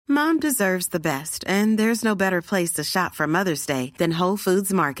Mom deserves the best, and there's no better place to shop for Mother's Day than Whole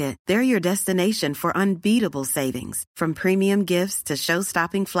Foods Market. They're your destination for unbeatable savings, from premium gifts to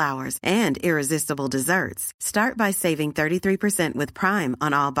show-stopping flowers and irresistible desserts. Start by saving 33% with Prime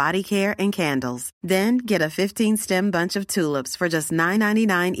on all body care and candles. Then get a 15-stem bunch of tulips for just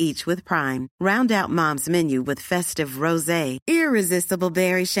 $9.99 each with Prime. Round out Mom's menu with festive rosé, irresistible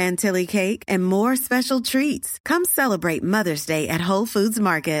berry chantilly cake, and more special treats. Come celebrate Mother's Day at Whole Foods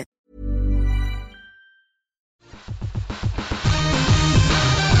Market.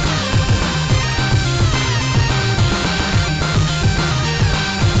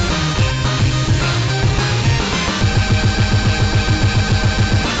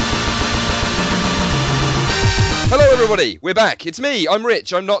 Hello everybody, we're back. It's me, I'm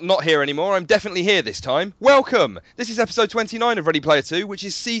Rich. I'm not here anymore, I'm definitely here this time. Welcome! This is episode 29 of Ready Player 2, which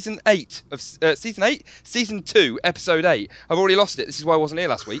is season 8 of... Season 2, episode 8. I've already lost it, this is why I wasn't here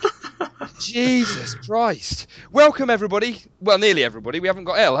last week. Jesus Christ. Welcome everybody. Well, nearly everybody. We haven't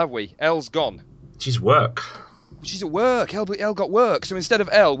got Elle, have we? Elle's gone. She's work. She's at work. Elle got work. So instead of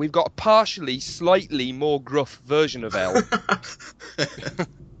Elle, we've got a partially, slightly more gruff version of Elle.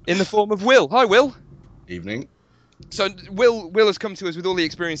 In the form of Will. Hi, Will. Evening. So Will has come to us with all the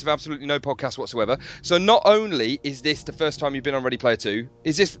experience of absolutely no podcast whatsoever. So not only is this the first time you've been on Ready Player 2,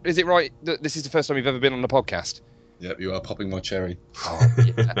 is it right that this is the first time you've ever been on a podcast? Yep, you are popping my cherry. Oh,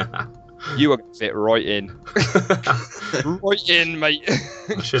 yeah. You are going to fit right in. Right in, mate.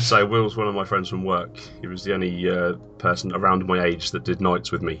 I should say, Will's one of my friends from work. He was the only person around my age that did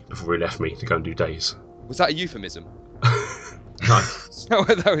nights with me before he left me to go and do days. Was that a euphemism? No.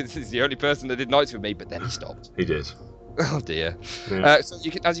 He's the only person that did nights with me, but then he stopped. He did. Oh dear. Yeah. So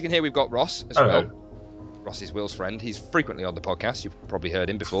as you can hear, we've got Ross as well. Ross is Will's friend. He's frequently on the podcast. You've probably heard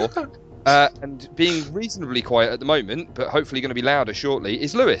him before. And being reasonably quiet at the moment, but hopefully going to be louder shortly,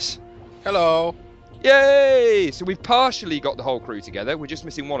 is Lewis. Hello. Yay! So we've partially got the whole crew together. We're just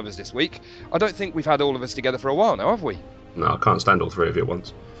missing one of us this week. I don't think we've had all of us together for a while now, have we? No, I can't stand all three of you at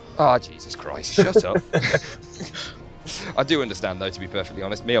once. Ah, Jesus Christ. Shut up. I do understand, though, to be perfectly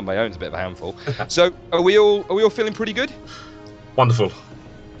honest. Me on my own is a bit of a handful. So, are we all feeling pretty good? Wonderful.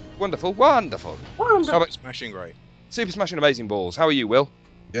 Wonderful. How about smashing great? Super smashing amazing balls. How are you, Will?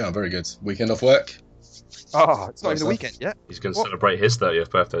 Yeah, I'm very good. Weekend off work. Oh, it's not even the weekend yet. He's going to celebrate his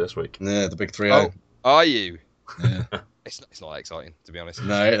 30th birthday this week. Yeah, the big 3-0. Oh, are you? Yeah. It's not that exciting, to be honest.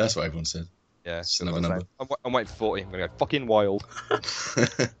 No, that's what everyone said. Yeah. It's another number. I'm waiting for 40. I'm going to go fucking wild.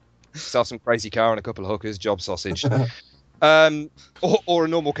 Sell some crazy car and a couple of hookers, job sausage. Or a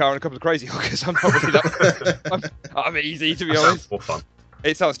normal car and a couple of crazy hookers. I'm not really that... I'm easy, to be honest. More fun.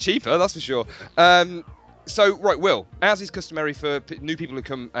 It sounds cheaper, that's for sure. So, right, Will, as is customary for new people who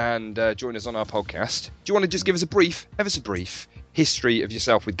come and join us on our podcast, do you want to just give us ever so brief history of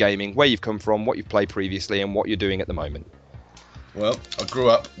yourself with gaming, where you've come from, what you've played previously, and what you're doing at the moment? Well, I grew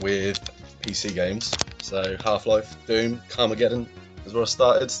up with PC games, so Half-Life, Doom, Carmageddon is where I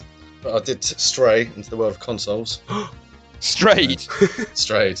started. But I did stray into the world of consoles. Strayed?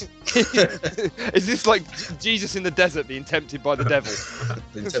 Strayed. Is this like Jesus in the desert being tempted by the devil?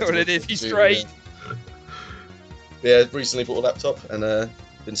 That's what it is, he strayed. Yeah, recently bought a laptop and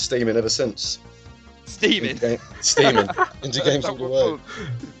been steaming ever since. Steaming? Steaming. Into games all the way.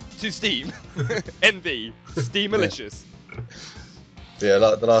 To Steam. NB. Steamalicious. Yeah,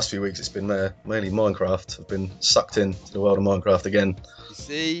 like the last few weeks it's been mainly Minecraft. I've been sucked into the world of Minecraft again. You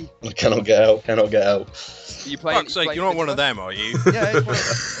see? I cannot get out. Are you playing? Fuck's sake, you're not one of them, are you? Yeah,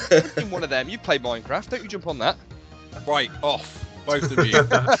 you're one of them. You play Minecraft, don't you jump on that? Right, off. Both of you.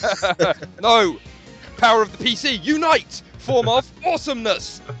 No! Power of the PC, unite! Form of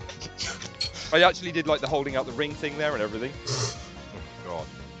awesomeness! I actually did like the holding out the ring thing there and everything. Oh, God.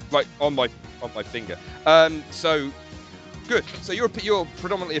 Like, on my finger. So, good. So you're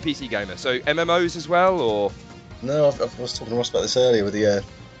predominantly a PC gamer. So MMOs as well, or...? No, I was talking to Ross about this earlier with the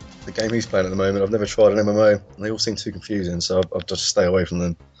game he's playing at the moment. I've never tried an MMO, and they all seem too confusing, so I'll just stay away from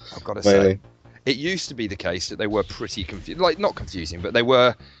them. I've got to say, it used to be the case that they were pretty like not confusing, but they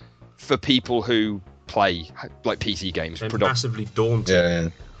were for people who play like PC games. They're massively daunting. Yeah.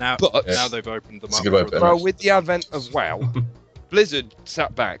 Now they've opened them up. Well, with the advent of WoW, Blizzard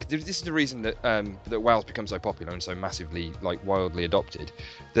sat back. This is the reason that that WoW's become so popular and so massively, like, wildly adopted.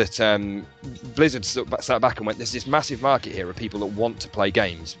 That Blizzard sat back and went, "There's this massive market here of people that want to play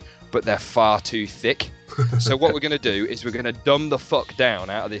games, but they're far too thick. So what we're going to do is we're going to dumb the fuck down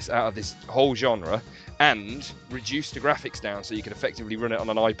out of this whole genre, and reduce the graphics down so you can effectively run it on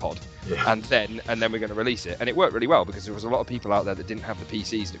an iPod, and then we're going to release it." And it worked really well because there was a lot of people out there that didn't have the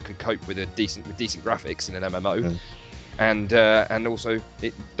PCs that could cope with decent graphics in an MMO. and also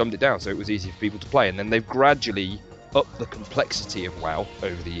it dumbed it down so it was easy for people to play. And then they've gradually upped the complexity of WoW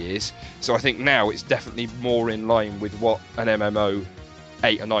over the years. So I think now it's definitely more in line with what an MMO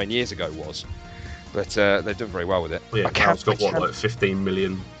 8 or 9 years ago was. But they've done very well with it. Well, yeah, WoW's got like 15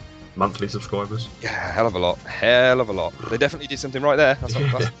 million monthly subscribers. Yeah, hell of a lot. They definitely did something right there. That's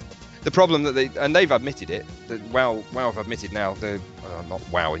the problem that they've admitted it. That WoW have admitted now. Not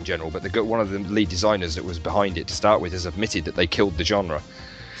WoW in general, but one of the lead designers that was behind it to start with has admitted that they killed the genre.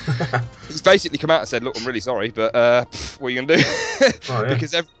 He's basically come out and said, "Look, I'm really sorry, but what are you gonna do?" Oh, yeah.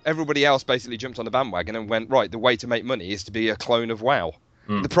 Because everybody else basically jumped on the bandwagon and went, right, the way to make money is to be a clone of WoW.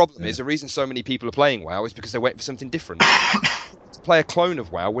 The problem is the reason so many people are playing WoW is because they're waiting for something different. To play a clone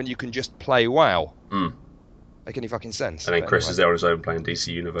of WoW when you can just play WoW. Make any fucking sense? And then Chris is there on his own playing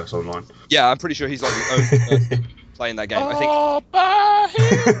DC Universe Online. Yeah, I'm pretty sure he's like the only person playing that game. I think. All by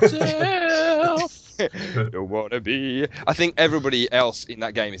himself. Don't wanna be. I think everybody else in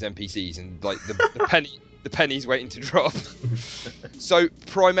that game is NPCs, and like the penny's waiting to drop. So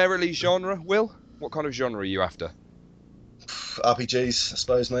primarily genre, Will? What kind of genre are you after? RPGs, I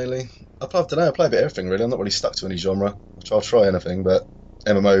suppose, mainly. I don't know. I play a bit of everything really. I'm not really stuck to any genre. I'll try anything, but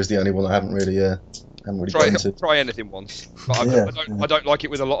MMO is the only one I haven't really got into. Try anything once. But I don't like it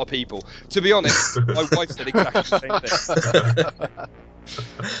with a lot of people. To be honest, my wife said exactly the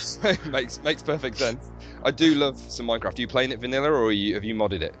same thing. makes perfect sense. I do love some Minecraft. Are you playing it vanilla or have you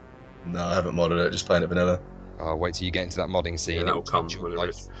modded it? No, I haven't modded it. Just playing it vanilla. Oh, wait till you get into that modding scene. Yeah, that'll come.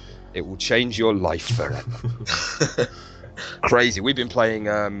 It will change your life forever. Crazy. We've been playing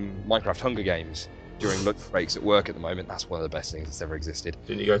Minecraft Hunger Games during lunch breaks at work at the moment. That's one of the best things that's ever existed.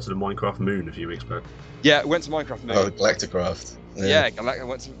 Didn't you go to the Minecraft Moon a few weeks back? Yeah, went to Minecraft Moon. Oh, Galacticraft. Yeah,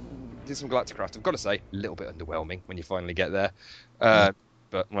 I did some Galacticraft. I've got to say, a little bit underwhelming when you finally get there.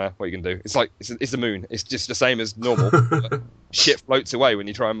 But well, what are you can do? It's like it's the moon. It's just the same as normal. Shit floats away when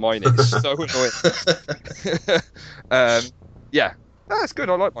you try and mine it. It's so annoying. Yeah, that's good.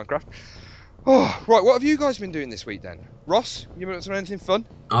 I like Minecraft. Oh, right. What have you guys been doing this week then? Ross, you been doing anything fun?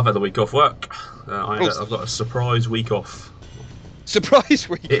 I've had the week off work. I've got a surprise week off. Surprise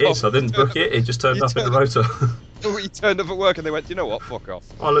week off? It is. I didn't book it. It just turned up in the rotor. You turned up at work and they went, you know what, fuck off.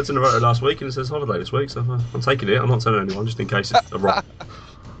 I looked in the rotor last week and it says holiday this week, so I'm taking it. I'm not telling anyone just in case it's a wrong.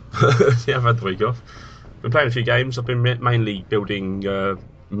 Yeah, I've had the week off. Been playing a few games. I've been mainly building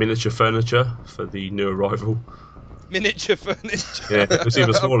miniature furniture for the new arrival. Miniature furniture? Yeah, it's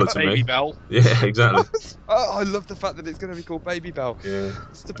even smaller to me. Baby Bell. Yeah, exactly. I love the fact that it's going to be called Baby Bell. Yeah.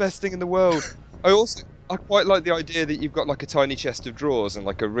 It's the best thing in the world. I quite like the idea that you've got like a tiny chest of drawers and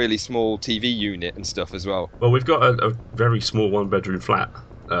like a really small TV unit and stuff as well. Well, we've got a very small one-bedroom flat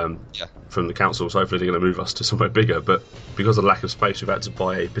from the council, so hopefully they're going to move us to somewhere bigger. But because of the lack of space, we've had to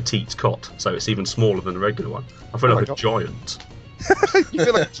buy a petite cot, so it's even smaller than a regular one. I feel like a giant. You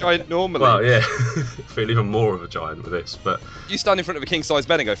feel like a giant normally. Well, yeah. I feel even more of a giant with this. But you stand in front of a king-size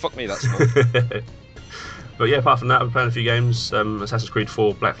bed and go, fuck me, that's small. But yeah, apart from that, I've been playing a few games. Assassin's Creed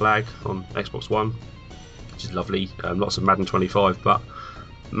 4 Black Flag on Xbox One, which is lovely. Lots of Madden 25, but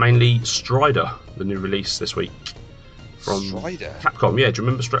mainly Strider, the new release this week from Strider? Capcom. Yeah, do you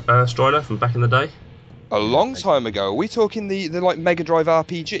remember Strider from back in the day? A long time ago. Are we talking the like Mega Drive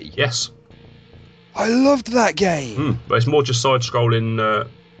RPG? Yes. I loved that game. But it's more just side-scrolling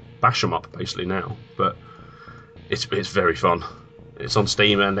bash 'em up basically now. But it's very fun. It's on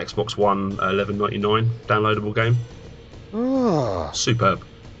Steam and Xbox One, $11.99 downloadable game. Oh. Superb.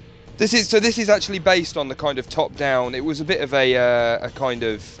 This is actually based on the kind of top-down. It was a bit of a kind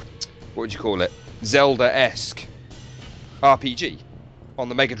of, what would you call it, Zelda-esque RPG on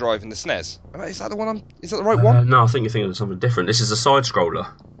the Mega Drive and the SNES. Is that the one? Is that the right one? No, I think you're thinking of something different. This is a side-scroller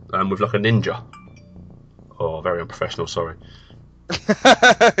with like a ninja. Oh, very unprofessional. Sorry.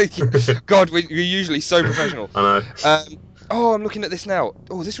 God, we're usually so professional. I know. Oh, I'm looking at this now.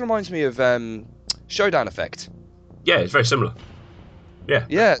 Oh, this reminds me of Showdown Effect. Yeah, it's very similar. Yeah.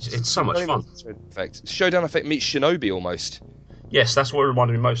 Yeah. It's so much fun. Showdown Effect meets Shinobi almost. Yes, that's what it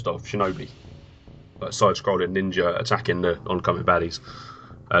reminded me most of, Shinobi. Like side-scrolling ninja attacking the oncoming baddies.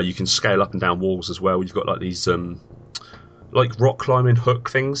 You can scale up and down walls as well. You've got like these like rock climbing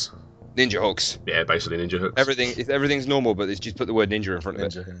hook things. Ninja hooks. Yeah, basically ninja hooks. Everything's normal, but it's just put the word ninja in front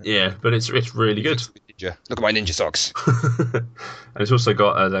of it. Yeah, but it's really good. Ninja. Look at my ninja socks. And it's also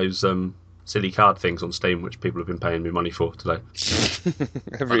got those silly card things on Steam, which people have been paying me money for today.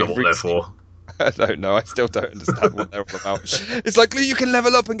 I don't know what they're for. I don't know. I still don't understand what they're all about. It's like, you can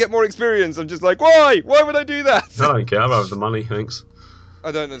level up and get more experience. I'm just like, why? Why would I do that? I don't care. I'd have the money, thanks.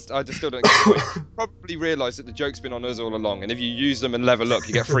 I don't. I just still don't get the point. Probably realise that the joke's been on us all along, and if you use them and level up,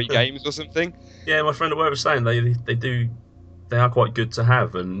 you get free games or something. Yeah, my friend at work was saying they are quite good to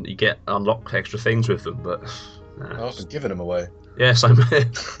have, and you get unlocked extra things with them. But I've been giving them away. yeah, same here.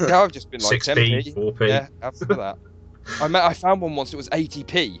 Yeah, I've just been like 6p, 10p. 4p. Yeah, after that. I found one once. It was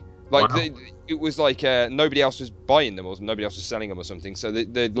 80p. Like Wow. it was like nobody else was buying them or nobody else was selling them or something. So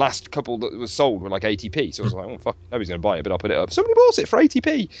the last couple that was sold were like 80p. So I was like, oh fuck, nobody's gonna buy it, but I'll put it up. Somebody bought it for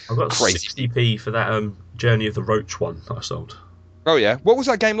 80p. I got Crazy. 60p for that Journey of the Roach one that I sold. Oh yeah. What was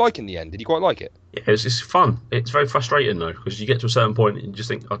that game like in the end? Did you quite like it? Yeah, it's fun. It's very frustrating though, because you get to a certain point and you just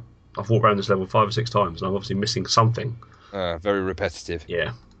think, I've walked around this level 5 or 6 times and I'm obviously missing something. Very repetitive.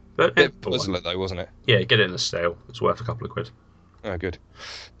 Yeah. But Bit puzzler though, wasn't it? yeah, get it in a sale. It's worth a couple of quid. Oh, good.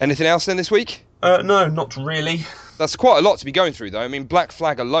 Anything else then this week? No, not really. That's quite a lot to be going through, though. I mean, Black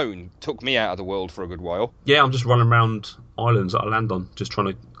Flag alone took me out of the world for a good while. Yeah, I'm just running around islands that I land on, just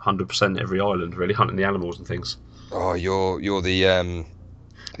trying to 100% every island, really, hunting the animals and things. Oh, you're the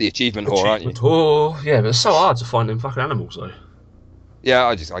achievement whore, aren't you? Oh, yeah, but it's so hard to find them fucking animals, though. Yeah,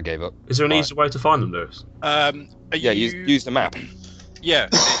 I gave up. Is there an Right. easier way to find them, Lewis? Yeah, use the map. Yeah,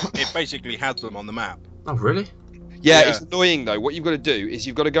 it basically has them on the map. Oh, really? Yeah, Yeah. it's annoying though. What you've got to do is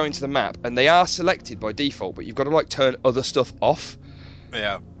you've got to go into the map, and they are selected by default, but you've got to like turn other stuff off.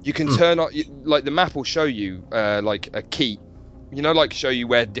 Yeah. You can turn on like the map will show you like a key, you know, like show you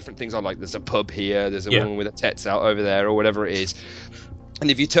where different things are. Like there's a pub here, there's a woman with a tets out over there, or whatever it is. And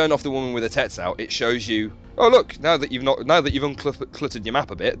if you turn off the woman with the tets out, it shows you. Oh look! Now that you've uncluttered your map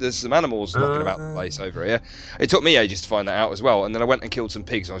a bit, there's some animals knocking about the place over here. It took me ages to find that out as well, and then I went and killed some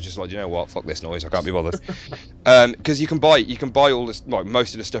pigs. And I was just like, you know what? Fuck this noise! I can't be bothered. Because you can buy all this, like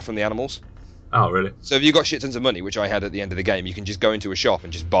most of the stuff from the animals. Oh, really? So if you got shit tons of money, which I had at the end of the game, you can just go into a shop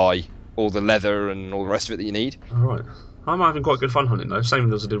and just buy all the leather and all the rest of it that you need. All right. I'm having quite good fun hunting, though.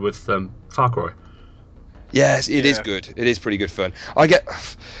 Same as I did with Far Cry. Yes, it is Yeah. good. It is pretty good fun.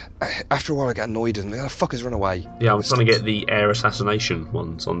 After a while, I get annoyed and the fuckers run away. Yeah, I'm trying to get the air assassination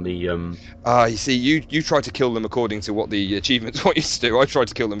ones on the... You see, you tried to kill them according to what the achievements want you to do. I tried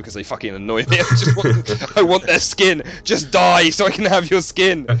to kill them because they fucking annoy me. I want their skin. Just die so I can have your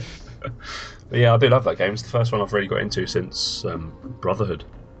skin. But yeah, I do love that game. It's the first one I've really got into since Brotherhood.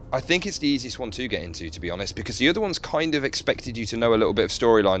 I think it's the easiest one to get into, to be honest, because the other ones kind of expected you to know a little bit of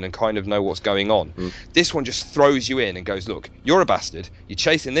storyline and kind of know what's going on. This one just throws you in and goes, look, you're a bastard, you're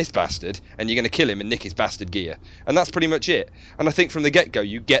chasing this bastard, and you're going to kill him and nick his bastard gear. And that's pretty much it. And I think from the get-go,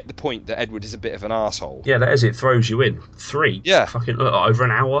 you get the point that Edward is a bit of an arsehole. Yeah, that is. It throws you in. 3. Yeah. Fucking over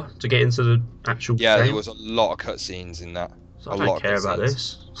an hour to get into the actual Yeah, game. there was a lot of cutscenes in that. So I don't care about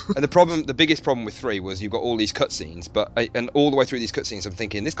this. And the biggest problem with 3 was you've got all these cutscenes, and all the way through these cutscenes, I'm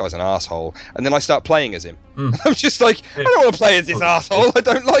thinking this guy's an asshole, and then I start playing as him. I'm just like, I don't want to play as this asshole. I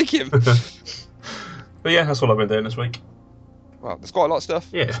don't like him. But yeah, that's what I've been doing this week. Well, there's quite a lot of stuff.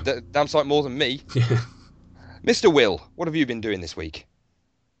 Yeah. Damn sight more than me. Yeah. Mr. Will, what have you been doing this week?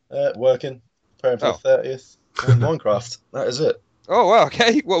 Working, preparing for the 30th, and Minecraft. That is it. Oh, well,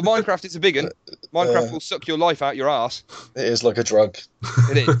 okay. Well, Minecraft is a big one. Minecraft will suck your life out your ass. It is like a drug.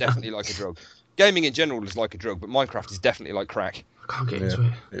 It is definitely like a drug. Gaming in general is like a drug, but Minecraft is definitely like crack. I can't get into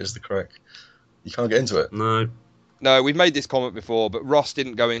it. It is the crack. You can't get into it. No. No, we've made this comment before, but Ross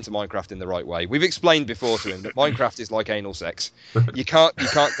didn't go into Minecraft in the right way. We've explained before to him that Minecraft is like anal sex. You can't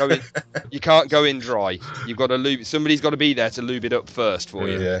go in dry. You've got to lube. Somebody's got to be there to lube it up first for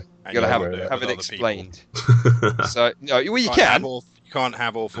you. Yeah. And You got to do have it with other explained. So no, well you people. can. You can't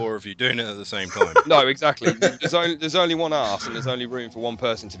have all 4 of you doing it at the same time. No, exactly. There's only one arse, and there's only room for one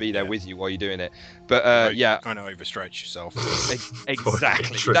person to be there with you while you're doing it. But You kind of overstretch yourself.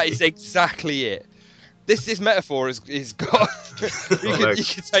 Exactly. That is exactly it. This metaphor is got. You can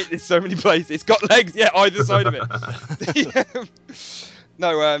take this so many places. It's got legs, yeah, either side of it.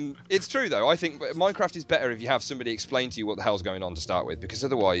 No, it's true though. I think Minecraft is better if you have somebody explain to you what the hell's going on to start with, because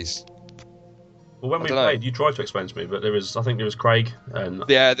otherwise. Well, when we played, you tried to explain to me, but I think there was Craig and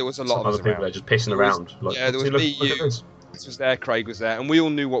yeah, there was a lot of other people around. there just pissing around. Like, yeah, there was me, you. This was there, Craig was there, and we all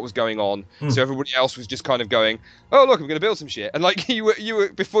knew what was going on. So everybody else was just kind of going, "Oh, look, I'm going to build some shit." And like you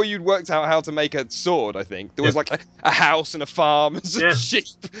were before you'd worked out how to make a sword. I think there was like a house and a farm and some sheep,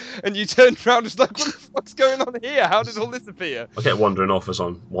 and you turned around and was like, "What the fuck's going on here? How did all this appear?" I kept wandering off as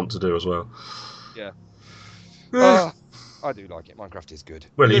I want to do as well. Yeah. I do like it. Minecraft is good.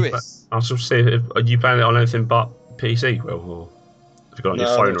 Well, Lewis, I'll sort of see. Are you playing it on anything but PC? Well, or have you got it on your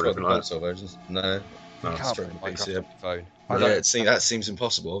phone or anything like that? Versions. No. you it's can't straight play on Minecraft PC. on your phone. That seems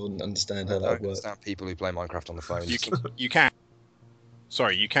impossible. I wouldn't understand how I that don't would work. understand people who play Minecraft on the phone. You can.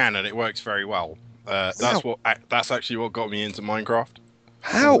 Sorry, you can, and it works very well. That's actually what got me into Minecraft.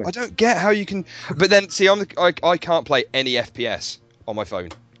 How? Yeah. I don't get how you can. But then, see, I can't play any FPS on my phone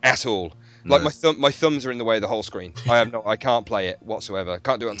at all. Like my thumbs are in the way of the whole screen. I can't play it whatsoever.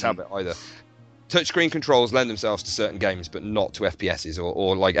 Can't do it on tablet either. Touchscreen controls lend themselves to certain games, but not to FPSs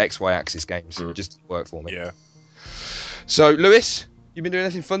or like XY axis games. It just doesn't work for me. Yeah. So, Lewis, you been doing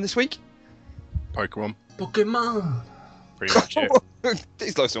anything fun this week? Pokemon. Pokemon. Pretty much it.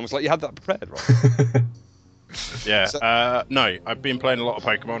 It's almost like you had that prepared, right? Yeah. So- No, I've been playing a lot of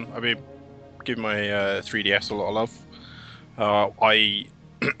Pokemon. I've been giving my 3DS a lot of love. I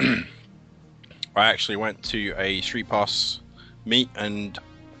actually went to a Street Pass meet and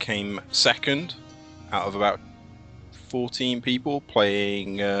came second out of about 14 people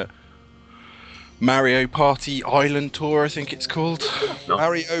playing Mario Party Island Tour, I think it's called.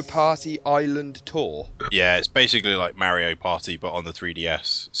 Mario Party Island Tour. Yeah, it's basically like Mario Party but on the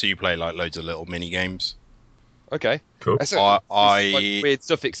 3DS. So you play like loads of little mini games. Okay. Cool. That's I- like weird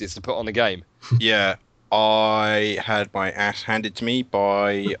suffixes to put on a game. Yeah, I had my ass handed to me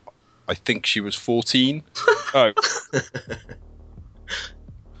by, I think she was 14. Oh.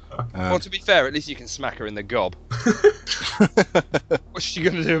 Um, Well, to be fair, at least you can smack her in the gob. What's she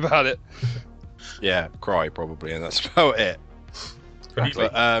going to do about it? yeah, cry probably, and that's about it.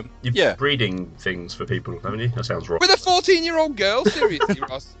 But You've yeah, breeding things for people, haven't you? That sounds wrong. With a 14-year-old girl? Seriously,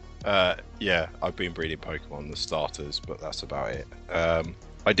 Ross? yeah, I've been breeding Pokemon, the starters, but that's about it.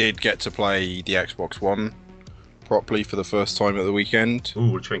 I did get to play the Xbox One properly for the first time at the weekend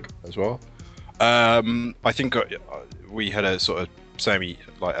Ooh, what do you think? as well. I think we had a sort of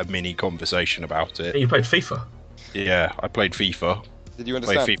a mini conversation about Hey, it. you played FIFA. Yeah, I played FIFA. Did you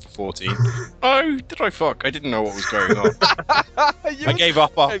Played understand? FIFA 14. Oh, did I fuck? I didn't know what was going on. You I were- gave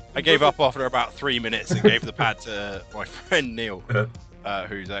up. I gave up after about 3 minutes and gave the pad to my friend Neil,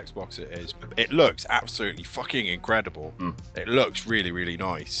 whose Xbox it is. It looks absolutely fucking incredible. It looks really, really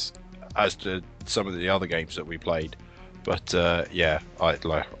nice, as to some of the other games that we played. But yeah,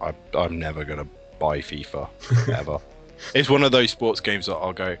 I'm never gonna buy FIFA ever. It's one of those sports games that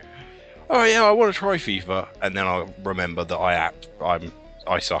I'll go, oh yeah, I want to try FIFA, and then I'll remember that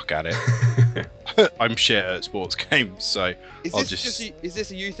I suck at it. I'm shit at sports games, so Is I'll this is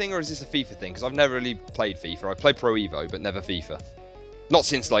this a you thing or is this a FIFA thing? Because I've never really played FIFA. I played Pro Evo, but never FIFA. Not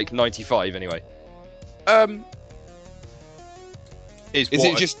since like '95, anyway. is Is what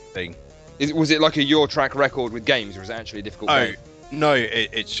it I just- think. Was it like a your track record with games, or is it actually a difficult Oh game? no,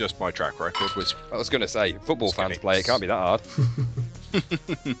 it's just my track record. Was I was going to say, football It's fans gonna- play. It can't be that hard.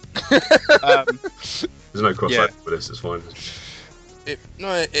 There's no crossover Yeah. with this, it's fine.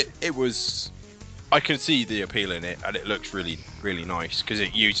 it was. I can see the appeal in it, and it looks really, really nice because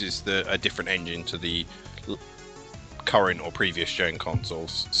it uses a different engine to the current or previous gen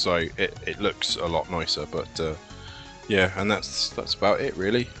consoles, so it looks a lot nicer. But yeah, and that's about it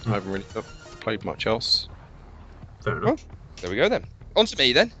really. I haven't really played much else. Fair enough. There we go then. On to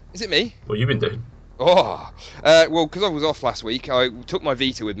me then. Is it me? What you been doing? Oh, well, because I was off last week, I took my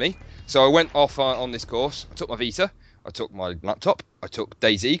Vita with me. So I went off on this course. I took my Vita. I took my laptop. I took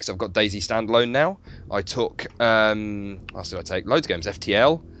DayZ, because I've got DayZ standalone now. I took, what else did I take? Loads of games.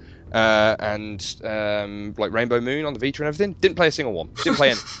 FTL, and like Rainbow Moon on the Vita and everything. Didn't play a single one. Didn't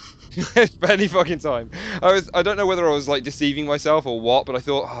play any. Any fucking time. I don't know whether I was like deceiving myself or what, but I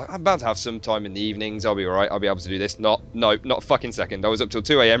thought, oh, I'm bound to have some time in the evenings. I'll be alright. I'll be able to do this. No, not a fucking second. I was up till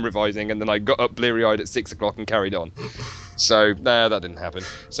 2 a.m. revising, and then I got up bleary-eyed at 6 o'clock and carried on. So nah, that didn't happen.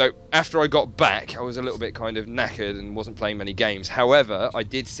 So after I got back, I was a little bit kind of knackered and wasn't playing many games. However, I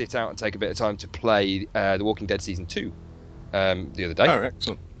did sit out and take a bit of time to play The Walking Dead Season 2 the other day. Oh,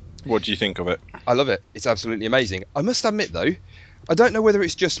 excellent. What do you think of it? I love it. It's absolutely amazing. I must admit though, I don't know whether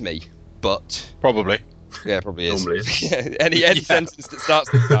it's just me, but Probably. yeah, it probably is. Normally is. Yeah, any Yeah. sentence that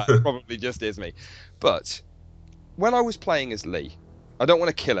starts with that probably just is me. But when I was playing as Lee, I don't want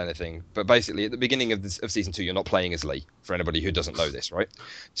to kill anything, but basically at the beginning of season 2, you're not playing as Lee. For anybody who doesn't know this, right?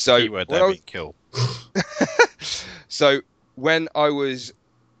 So Keyword when there I was- being kill. so when I was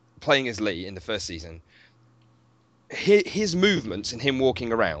playing as Lee in the first season, his movements and him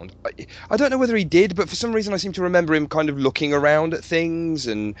walking around, I don't know whether he did, but for some reason I seem to remember him kind of looking around at things,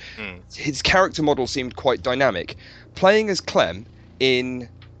 and his character model seemed quite dynamic. Playing as Clem in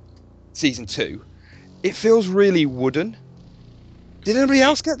season 2, it feels really wooden. Did anybody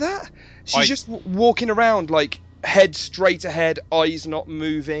else get that? She's just walking around like head straight ahead, eyes not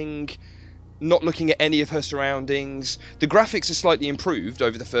moving, not looking at any of her surroundings. The graphics are slightly improved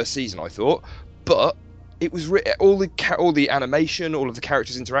over the first season, I thought, but it was all the animation, all of the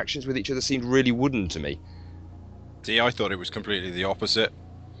characters' interactions with each other seemed really wooden to me. See, I thought it was completely the opposite.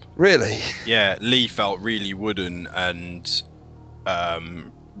 Really? Yeah, Lee felt really wooden and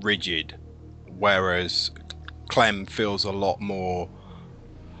rigid, whereas Clem feels a lot more.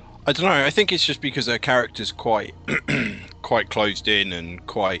 I don't know. I think it's just because her character's quite quite closed in and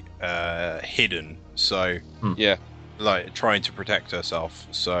quite hidden. So Yeah. like trying to protect herself.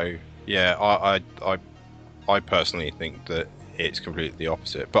 So yeah, I personally think that it's completely the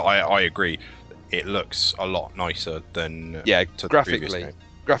opposite. But I agree, it looks a lot nicer than Yeah, to the previous graphically. game.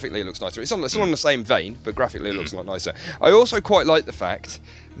 Graphically, it looks nicer. It's on the same vein, but graphically, it looks a lot nicer. I also quite like the fact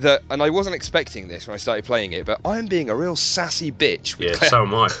that, and I wasn't expecting this when I started playing it, but I'm being a real sassy bitch with Yeah, Claire so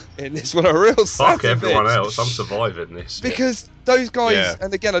am I. in this one. A real sassy Fuck everyone bitch. else. I'm surviving this. Because those guys, Yeah.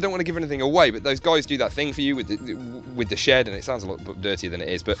 and again, I don't want to give anything away, but those guys do that thing for you with the shed, and it sounds a lot dirtier than it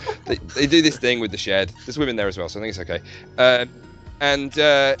is, but they do this thing with the shed. There's women there as well, so I think it's okay.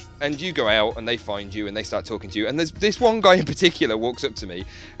 And you go out, and they find you, and they start talking to you. And there's this one guy in particular walks up to me,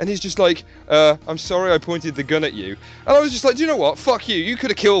 and he's just like, "I'm sorry, I pointed the gun at you." And I was just like, "Do you know what? Fuck you. You could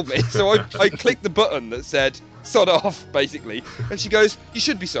have killed me." So I clicked the button that said, "Sod off," basically. And she goes, "You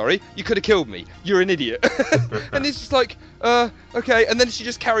should be sorry. You could have killed me. You're an idiot." And he's just like, okay. And then she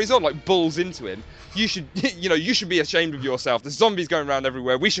just carries on, like bulls into him. You should be ashamed of yourself. There's zombies going around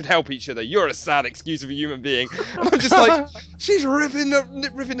everywhere. We should help each other. You're a sad excuse of a human being. And I'm just like, she's ripping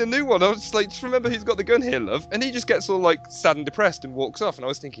a new one. I was just like, just remember who's got the gun here, love. And he just gets all like sad and depressed and walks off. And I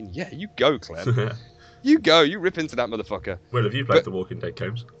was thinking, yeah, you go, Clem. You go. You rip into that motherfucker. Well, have you played The Walking Dead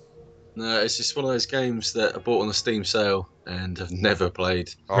games? No, it's just one of those games that I bought on a Steam sale and have never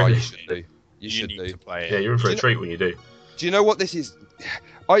played. Oh, you should do. You should need do. to play it. Yeah, you're in for Do a you treat when you do. Do you know what this is?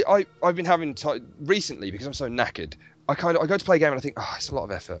 I've been having recently, because I'm so knackered. I go to play a game and I think, it's a lot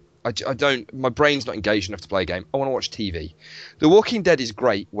of effort. I don't. My brain's not engaged enough to play a game. I want to watch TV. The Walking Dead is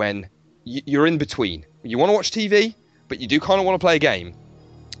great when you're in between. You want to watch TV, but you do kind of want to play a game.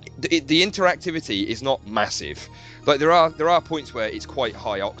 The interactivity is not massive. Like there are points where it's quite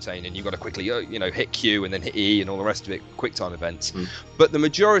high octane, and you've got to quickly hit Q and then hit E and all the rest of it, quick time events. But the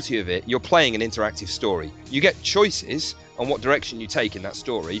majority of it, you're playing an interactive story. You get choices on what direction you take in that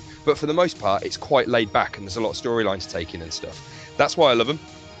story, but for the most part, it's quite laid back, and there's a lot of storyline to take in and stuff. That's why I love them.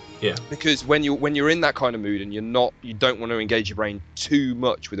 Yeah. Because when you're in that kind of mood and you don't want to engage your brain too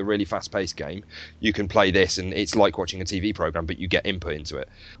much with a really fast-paced game, you can play this, and it's like watching a TV program, but you get input into it.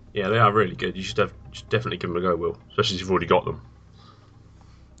 Yeah, they are really good. You should definitely give them a go, Will, especially if you've already got them.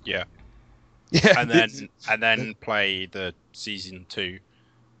 Yeah. Yeah. and then play the season 2,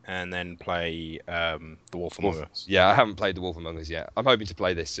 and then play The Wolf Among Us. Yeah, I haven't played The Wolf Among Us yet. I'm hoping to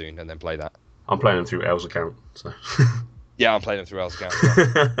play this soon and then play that. I'm playing them through Elle's account, so. Yeah, I'm playing them through Elle's account.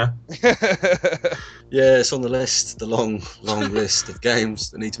 As well. Yeah, it's on the list, the long list of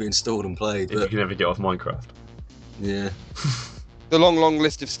games that need to be installed and played. If you But can ever get off Minecraft. yeah, The long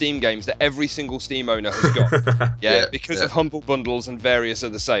list of Steam games that every single Steam owner has got. Yeah, because yeah. of Humble Bundles and various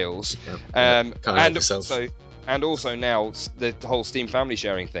other sales. Can't help yourself. And also now the whole Steam family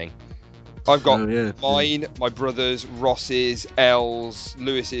sharing thing. I've got Oh, yeah. mine, my brother's, Ross's, L's,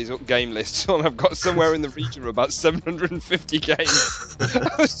 Lewis's game lists on. I've got somewhere in the region of about 750 games.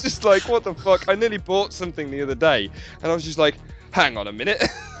 I was just like, what the fuck? I nearly bought something the other day, and I was just like, hang on a minute.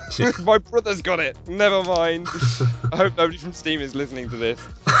 My brother's got it. Never mind. I hope nobody from Steam is listening to this.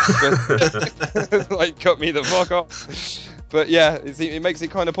 But, like, cut me the fuck off. But yeah, it makes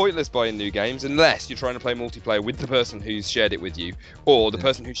it kind of pointless buying new games unless you're trying to play multiplayer with the person who's shared it with you, or the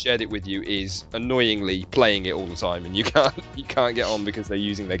person who shared it with you is annoyingly playing it all the time, and you can't get on because they're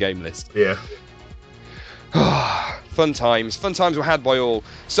using their game list. Yeah. Fun times were had by all.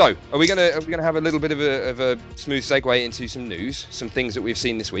 So, are we gonna have a little bit of a smooth segue into some news, some things that we've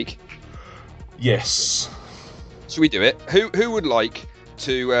seen this week? Yes. Should we do it? Who would like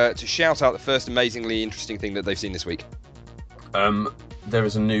to shout out the first amazingly interesting thing that they've seen this week? There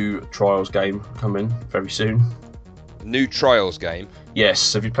is a new Trials game coming very soon. New Trials game.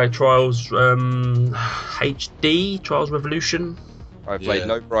 Yes, have you played Trials HD? Trials Revolution? I've played Yeah.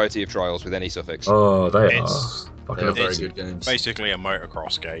 no variety of Trials with any suffix. Oh, they It's- are fucking They're very amazing. good games. Basically a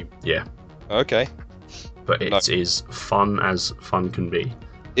motocross game. Yeah, Okay. but it No. is fun as fun can be.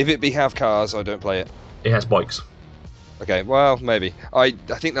 If it be have cars, I don't play it. It has bikes. Okay, well, maybe. I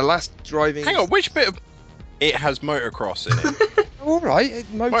think the last driving... Hang on, which bit of it has motocross in it? All right,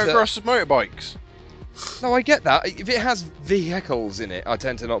 Motocross is motorbikes. No, I get that. If it has vehicles in it, I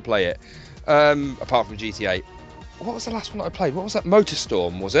tend to not play it. Apart from GTA. What was the last one that I played? What was that?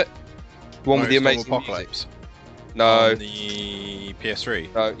 Motorstorm, was it? The one with the Motorstorm amazing Apocalypse. No. On the PS3.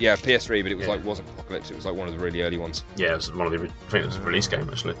 Yeah, PS3, but it was Yeah. wasn't Apocalypse. It was like one of the really early ones. Yeah, it was one of the. I think it was a release game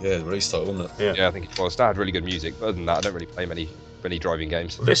actually. Yeah, the release title, wasn't it? Yeah, I think it was. That had really good music. But other than that, I don't really play many any driving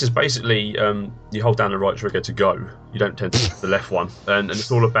games. Well, this is basically you hold down the right trigger to go. You don't tend to hit the left one, and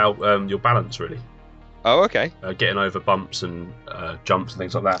it's all about your balance really. Oh, okay. Getting over bumps and jumps and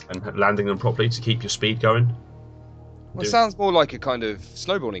things like that, and landing them properly to keep your speed going. Well, it sounds more like a kind of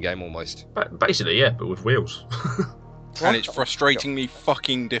snowboarding game almost. Basically, yeah, but with wheels. And it's frustratingly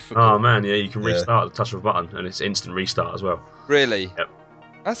fucking difficult. Oh man, yeah, you can restart at the touch of a button, and it's instant restart as well. Really? Yep.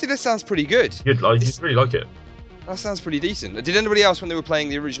 Actually, that sounds pretty good. You'd really like it. That sounds pretty decent. Did anybody else, when they were playing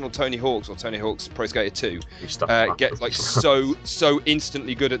the original Tony Hawk's or Tony Hawk's Pro Skater 2, get like so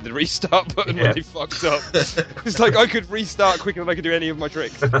instantly good at the restart button when they fucked up? It's like I could restart quicker than I could do any of my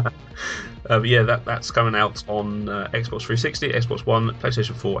tricks. Yeah, that's coming out on Xbox 360, Xbox One,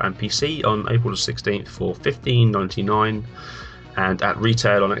 PlayStation 4, and PC on April the 16th for $15.99, and at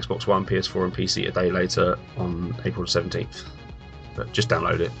retail on Xbox One, PS4, and PC a day later on April the 17th. But just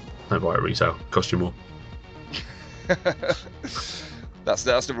download it. Don't buy it at retail. Cost you more. That's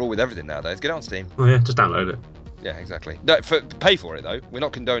the rule with everything nowadays. Get it on Steam. Oh yeah, just download it. Yeah, exactly. No, pay for it though. We're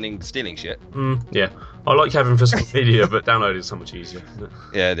not condoning stealing shit. Yeah, I like having physical media, but download is so much easier.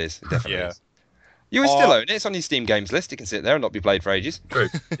 Yeah, it is. It definitely Yeah. is. You would still own it. It's on your Steam games list. It can sit there and not be played for ages. True.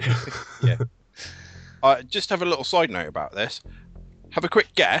 Just have a little side note about this. Have a quick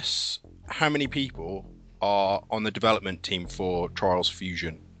guess how many people are on the development team for Trials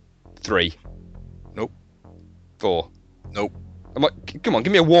Fusion? 3. Nope. 4. Nope. Come on,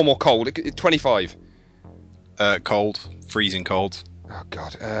 give me a warm or cold. 25. Cold. Freezing cold. Oh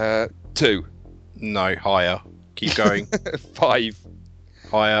god. 2. No, higher. Keep going. 5.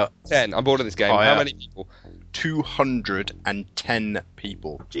 Higher. 10. I'm bored of this game. Higher. How many people? 210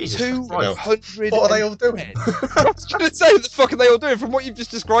 people. Jesus. 200. What are they all doing? I was going to say, what the fuck are they all doing? From what you've just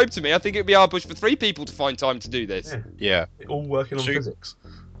described to me, I think it'd be hard push for 3 people to find time to do this. Yeah. All working on physics.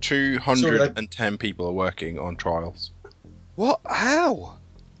 210 people are working on Trials. What? How?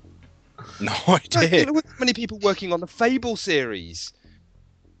 No I idea. don't know how many people working on the Fable series.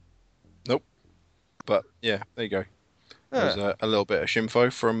 Nope. But yeah, there you go. Huh. There's a little bit of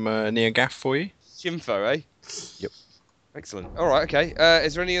shimfo from NeoGaf for you. Shimfo, eh? Yep. Excellent. All right, okay.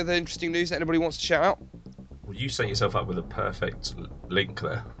 Is there any other interesting news that anybody wants to shout out? Well, you set yourself up with a perfect link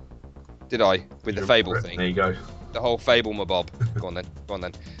there. Did I? With the Fable thing? There you go. The whole Fable mabob. Go on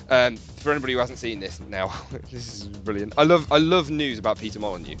then. For anybody who hasn't seen this now, this is brilliant. I love news about Peter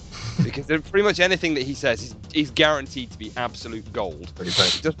Molyneux because pretty much anything that he says is guaranteed to be absolute gold.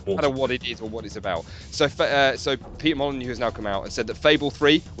 It doesn't matter what it is or what it's about. So Peter Molyneux has now come out and said that Fable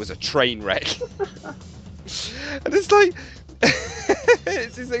 3 was a train wreck. And it's like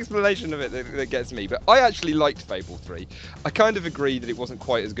it's his explanation of it that gets me. But I actually liked Fable 3. I kind of agree that it wasn't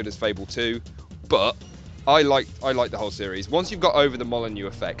quite as good as Fable 2, but I like the whole series. Once you've got over the Molyneux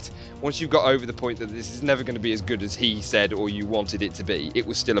effect, once you've got over the point that this is never going to be as good as he said or you wanted it to be, it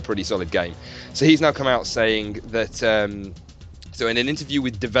was still a pretty solid game. So he's now come out saying that, so in an interview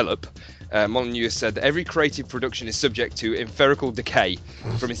with Develop, Molyneux has said that every creative production is subject to empirical decay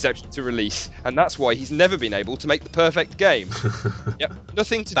from inception to release, and that's why he's never been able to make the perfect game. Yep,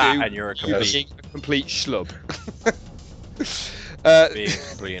 nothing to That do and you're a with being a complete schlub. Being a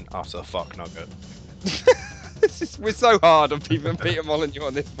complete and utter fuck nugget. We're so hard on Peter Molyneux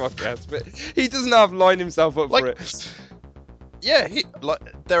on this podcast, but he does not line himself up for it. Yeah,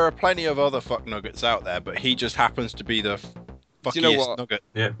 there are plenty of other fuck nuggets out there, but he just happens to be the fuckiest you know what? nugget.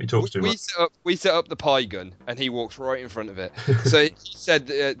 Yeah, he talks too much. We set up the pie gun, and he walks right in front of it. So he said,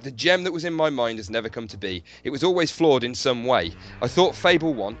 the gem that was in my mind has never come to be. It was always flawed in some way. I thought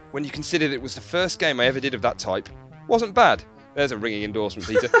Fable 1, when you considered it was the first game I ever did of that type, wasn't bad. There's a ringing endorsement,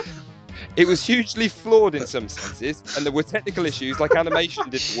 Peter. It was hugely flawed in some senses, and there were technical issues like animation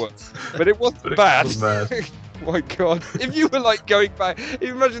didn't work. But it wasn't bad. Oh my god. If you were like going back,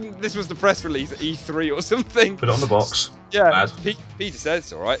 imagine this was the press release at E3 or something. Put it on the box. Yeah, Peter says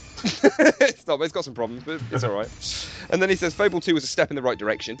it's alright. It's got some problems, but it's alright. And then he says Fable 2 was a step in the right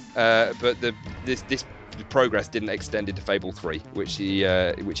direction, but this progress didn't extend into Fable 3, which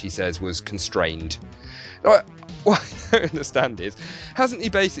he says was constrained. What I don't understand is, hasn't he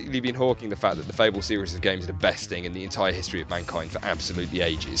basically been hawking the fact that the Fable series of games are the best thing in the entire history of mankind for absolutely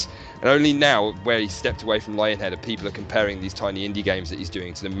ages? And only now, where he stepped away from Lionhead and people are comparing these tiny indie games that he's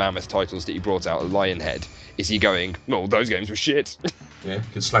doing to the mammoth titles that he brought out at Lionhead, is he going, well, those games were shit? Yeah,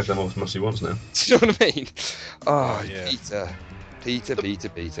 he can slag them off as much as he wants now. Do you know what I mean? Oh, yeah. Peter.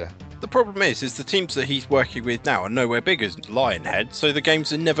 The problem is the teams that he's working with now are nowhere big as Lionhead, so the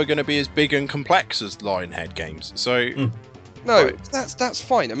games are never going to be as big and complex as Lionhead games. So, no, right. that's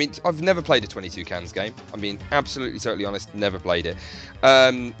fine. I mean, I've never played a 22 Cans game. I mean, absolutely, totally honest, never played it.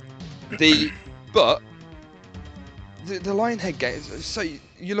 But the Lionhead game. So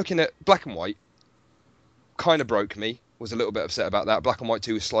you're looking at Black and White. Kind of broke me. Was a little bit upset about that. Black and White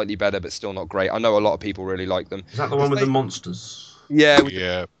 2 was slightly better, but still not great. I know a lot of people really like them. Is that the one with the monsters? Yeah.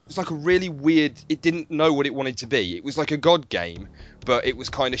 Yeah. It was like a really weird. It didn't know what it wanted to be. It was like a God game, but it was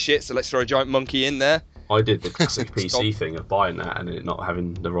kind of shit. So let's throw a giant monkey in there. I did the classic PC thing of buying that and it not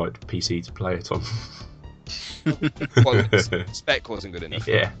having the right PC to play it on. Well, the spec wasn't good enough.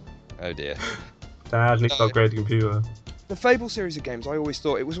 Yeah. Oh dear. Dad, need to upgrade the computer. The Fable series of games, I always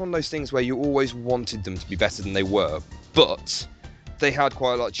thought it was one of those things where you always wanted them to be better than they were, but they had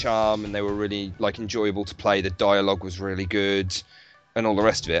quite a lot of charm and they were really like enjoyable to play. The dialogue was really good, and all the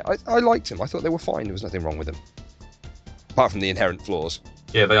rest of it. I liked them. I thought they were fine. There was nothing wrong with them, apart from the inherent flaws.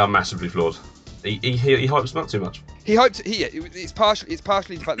 Yeah, they are massively flawed. He hypes them up too much. He hyped. It's partially the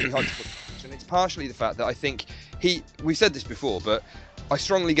fact that he hyped it up, and it's partially the fact that I think we've said this before, but I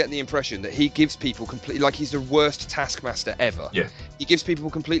strongly get the impression that he gives people completely, like he's the worst taskmaster ever. Yeah. He gives people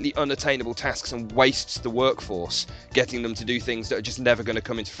completely unattainable tasks and wastes the workforce, getting them to do things that are just never going to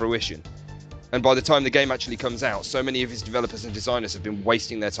come into fruition. And by the time the game actually comes out, so many of his developers and designers have been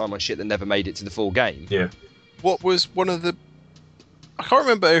wasting their time on shit that never made it to the full game. Yeah. What was one of the... I can't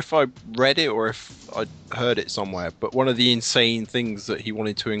remember if I read it or if I heard it somewhere, but one of the insane things that he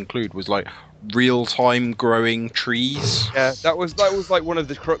wanted to include was like real-time growing trees. Yeah, that was like one of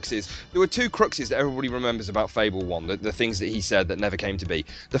the cruxes. There were two cruxes that everybody remembers about Fable 1, the things that he said that never came to be.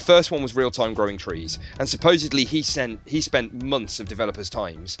 The first one was real-time growing trees, and supposedly he spent months of developers'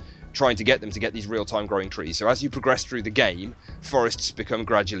 times trying to get them to get these real-time growing trees. So as you progress through the game, forests become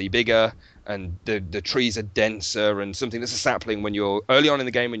gradually bigger, and the trees are denser, and something that's a sapling when you're early on in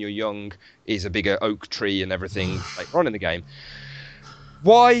the game when you're young is a bigger oak tree and everything later on in the game.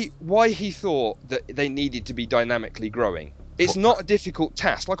 Why he thought that they needed to be dynamically growing? It's not a difficult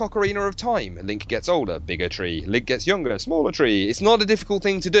task. Like Ocarina of Time, Link gets older, bigger tree. Link gets younger, smaller tree. It's not a difficult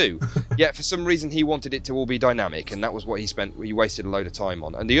thing to do. Yet for some reason he wanted it to all be dynamic, and that was what he wasted a load of time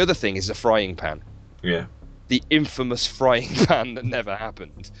on. And the other thing is the frying pan. Yeah. The infamous frying pan that never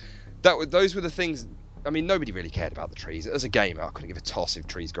happened. Those were the things. I mean, nobody really cared about the trees. As a gamer, I couldn't give a toss if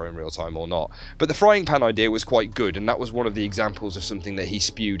trees grow in real time or not. But the frying pan idea was quite good, and that was one of the examples of something that he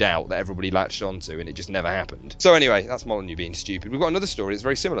spewed out that everybody latched onto, and it just never happened. So anyway, that's Molyneux being stupid. We've got another story that's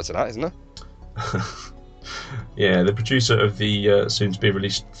very similar to that, isn't there? Yeah, the producer of the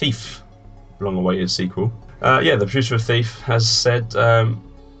soon-to-be-released Thief, long-awaited sequel. The producer of Thief has said,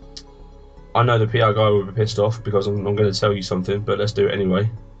 I know the PR guy will be pissed off because I'm going to tell you something, but let's do it anyway.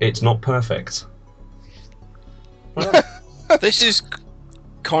 It's not perfect. This is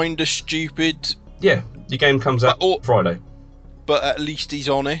kind of stupid. Yeah, the game comes out Friday. But at least he's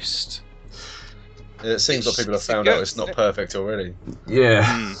honest. It seems like people have found out it's not perfect already. Yeah.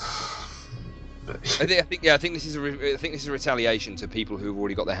 I think this is a retaliation to people who've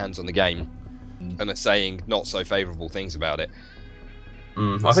already got their hands on the game and are saying not so favourable things about it.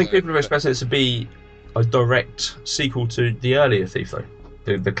 I think people are expecting it to be a direct sequel to the earlier Thief, though,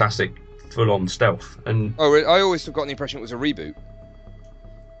 the classic full-on stealth. And I always got the impression it was a reboot.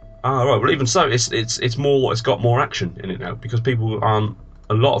 Ah, right. Well, even so, it's more. It's got more action in it now because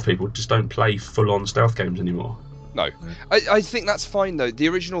a lot of people just don't play full-on stealth games anymore. No, I think that's fine though. The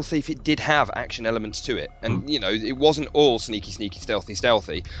original Thief, it did have action elements to it, and it wasn't all sneaky,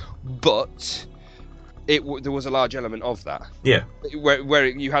 stealthy, but there was a large element of that. Yeah. Where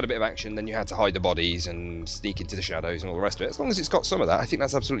you had a bit of action, then you had to hide the bodies and sneak into the shadows and all the rest of it. As long as it's got some of that, I think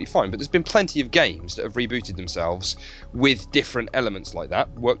that's absolutely fine. But there's been plenty of games that have rebooted themselves with different elements like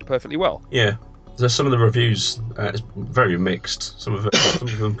that, worked perfectly well. Yeah. There's some of the reviews, it's very mixed. Some of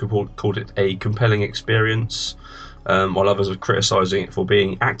them called it a compelling experience, while others are criticising it for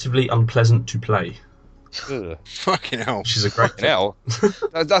being actively unpleasant to play. Ugh. Fucking hell. Which is a great thing. Hell.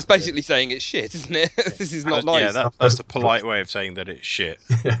 That's basically saying it's shit, isn't it? This is not nice. Yeah, that's a polite way of saying that it's shit.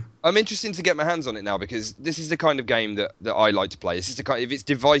 I'm interested to get my hands on it now because this is the kind of game that I like to play. This is the kind, if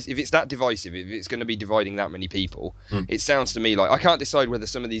it's that divisive, if it's going to be dividing that many people, it sounds to me like I can't decide whether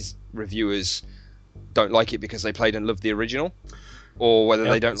some of these reviewers don't like it because they played and loved the original, or whether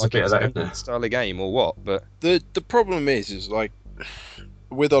they don't like it because they don't like the style of game, or what. But the problem is like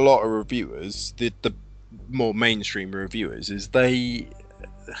with a lot of reviewers, the more mainstream reviewers, is there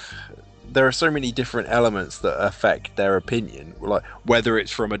are so many different elements that affect their opinion, like whether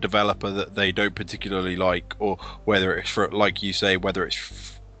it's from a developer that they don't particularly like, or whether it's for, like you say, whether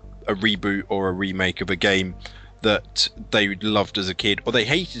it's a reboot or a remake of a game that they loved as a kid or they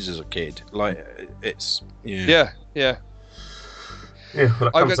hated as a kid. Like it's yeah. Well,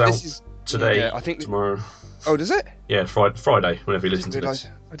 that comes out today. Yeah, I think tomorrow. Oh, does it? Yeah, Friday. Whenever you listen to this.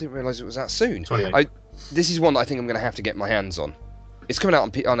 I didn't realise it was that soon. 28. this is one that I think I'm going to have to get my hands on. It's coming out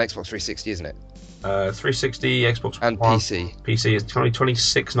on Xbox 360, isn't it? 360, Xbox And One, PC. PC is only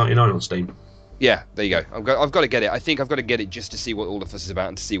 $26.99 on Steam. Yeah, there you go. I've got to get it. I think I've got to get it just to see what all the fuss is about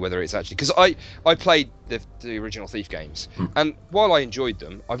and to see whether it's actually... Because I played the original Thief games, and while I enjoyed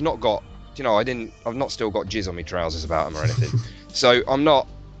them, I've not got... I've not still got jizz on my trousers about them or anything. So I'm not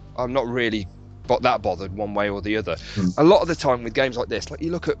really that bothered one way or the other. A lot of the time with games like this, like you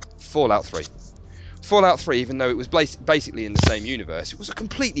look at Fallout 3. Fallout 3, even though it was basically in the same universe, it was a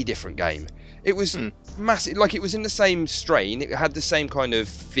completely different game. It was massive, like it was in the same strain, it had the same kind of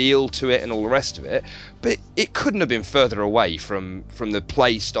feel to it and all the rest of it, but it couldn't have been further away from the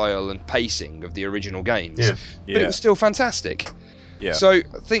play style and pacing of the original games. Yeah. But it was still fantastic. Yeah. So I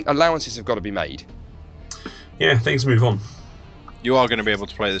think allowances have got to be made. Yeah, things move on. You are going to be able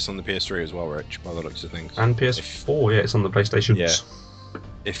to play this on the PS3 as well, Rich, by the looks of things. And PS4, it's on the PlayStation. Yeah.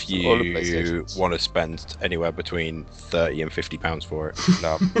 If you want to spend anywhere between £30 and £50 for it.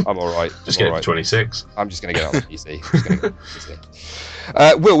 No, I'm all right. Just get it for 26. I'm just going to get it on the PC.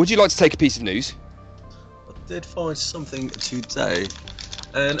 Will, would you like to take a piece of news? I did find something today,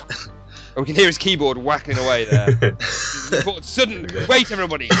 and We can hear his keyboard whacking away there. Wait,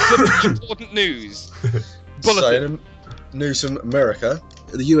 everybody! Sudden important news. Bulletin. News from America.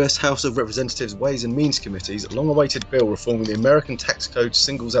 The US House of Representatives Ways and Means Committee's long-awaited bill reforming the American tax code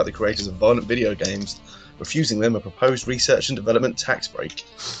singles out the creators of violent video games, refusing them a proposed research and development tax break.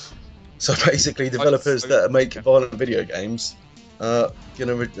 So basically, developers that make violent video games are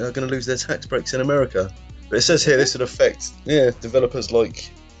going to lose their tax breaks in America. But it says here this would affect developers like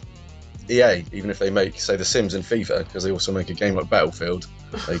EA, even if they make, say, The Sims and FIFA, because they also make a game like Battlefield,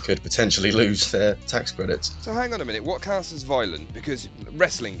 they could potentially lose their tax credits. So hang on a minute, what counts as violent? Because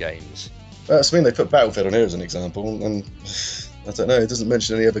wrestling games... That's they put Battlefield on here as an example, and I don't know, it doesn't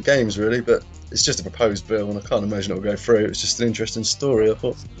mention any other games really, but it's just a proposed bill, and I can't imagine it will go through. It was just an interesting story, I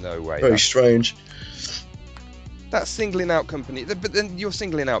thought. No way. Very strange. That's singling out companies, but then you're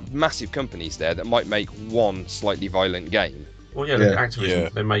singling out massive companies there that might make one slightly violent game. Well, look at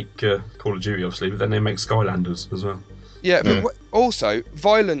Activision. They make Call of Duty, obviously, but then they make Skylanders as well. Yeah, but also,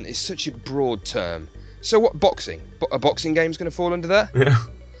 violent is such a broad term. So what, boxing? A boxing game's going to fall under that? Yeah.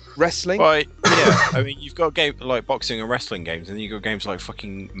 Wrestling? Right, yeah. I mean, you've got games like boxing and wrestling games, and then you've got games like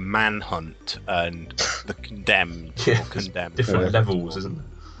fucking Manhunt and The Condemned. Yeah, or Condemned. different levels, isn't there?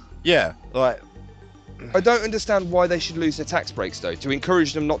 Yeah, like... I don't understand why they should lose their tax breaks, though, to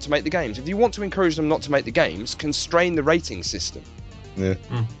encourage them not to make the games. If you want to encourage them not to make the games, constrain the rating system. Yeah.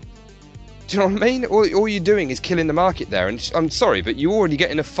 Do you know what I mean? All you're doing is killing the market there. And I'm sorry, but you already get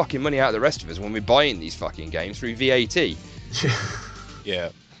enough fucking money out of the rest of us when we're buying these fucking games through VAT. Yeah.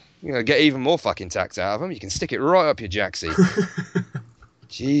 You know, get even more fucking tax out of them. You can stick it right up your jacksie.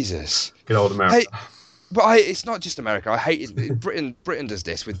 Jesus. Good old America. Hey, but it's not just America. I hate it. Britain does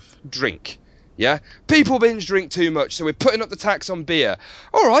this with drink. Yeah? People binge drink too much, so we're putting up the tax on beer.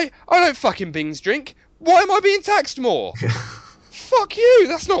 All right, I don't fucking binge drink. Why am I being taxed more? Fuck you.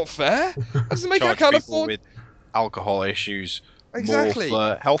 That's not fair. That doesn't make I can't afford. With alcohol issues Exactly.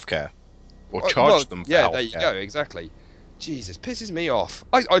 more for healthcare, or charge them for healthcare. there you go. Exactly. Jesus, pisses me off.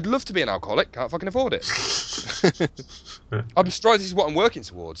 I'd love to be an alcoholic. Can't fucking afford it. I'm surprised this is what I'm working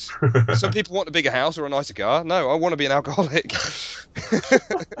towards. Some people want a bigger house or a nicer car. No, I want to be an alcoholic.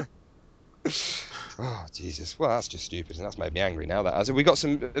 Oh Jesus! Well, that's just stupid, and that's made me angry now. That has. Have we got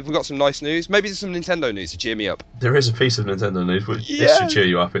some nice news? Maybe there's some Nintendo news to cheer me up. There is a piece of Nintendo news, which this should cheer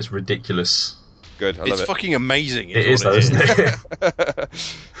you up. It's ridiculous. Good, I love it. It's fucking amazing. It is, though, isn't it?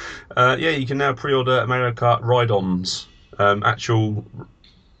 You can now pre-order Mario Kart Ride-Ons, actual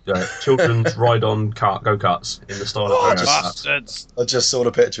children's ride-on go-karts in the style of Mario Kart. Bastards! I just saw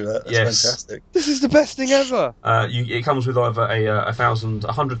the picture of that. That's fantastic. This is the best thing ever. It comes with either a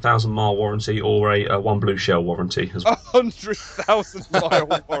 100,000 mile warranty or a one blue shell warranty as well. 100,000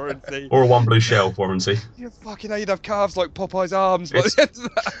 mile warranty. Or a one blue shell warranty. You fucking hell, you'd have calves like Popeye's arms by the end of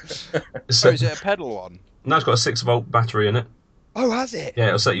that. So is it a pedal one? No, it's got a 6-volt battery in it. Oh, has it? Yeah,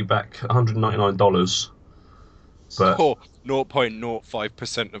 it'll set you back $199. But Or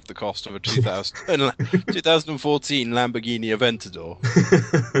 0.05% of the cost of a 2014 Lamborghini Aventador,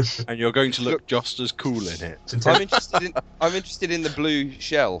 and you're going to look just as cool in it. I'm interested in the blue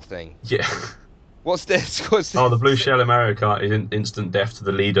shell thing. Yeah. What's this? What's this? Oh, the blue shell in Mario Kart is instant death to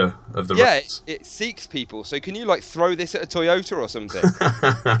the leader of the race. It seeks people. So can you like throw this at a Toyota or something?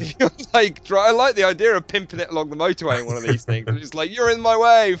 If you're like, I like the idea of pimping it along the motorway in one of these things. It's like, you're in my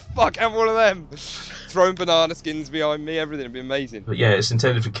way. Fuck, have one of them. Throwing banana skins behind me, everything would be amazing. But yeah, it's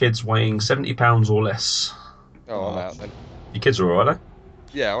intended for kids weighing 70 pounds or less. Oh, I'm out then. Your kids are alright,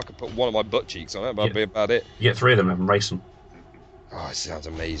 Yeah, I could put one of my butt cheeks on it, but that'd be about it. You get 3 of them and race them. Oh, it sounds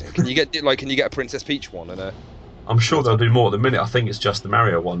amazing. Can you get a Princess Peach one and a? I'm sure they'll do more. At the minute, I think it's just the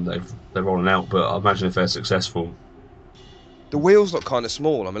Mario one they're rolling out, but I imagine if they're successful. The wheels look kind of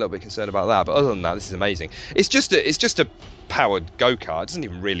small. I'm a little bit concerned about that, but other than that, this is amazing. It's just a powered go-kart. It doesn't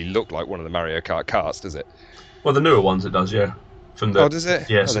even really look like one of the Mario Kart karts, does it? Well, the newer ones it does, yeah. From the, does it?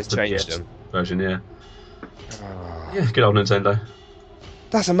 Yes, they changed DS them. version, yeah. Oh, Yeah, good old Nintendo.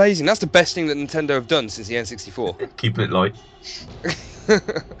 that's amazing. That's the best thing that Nintendo have done since the N64. Keeping it light.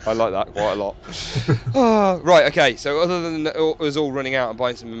 I like that quite a lot. Oh, right, okay. So other than us all running out and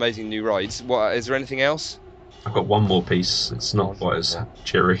buying some amazing new rides, what is there anything else? I've got one more piece. It's not quite as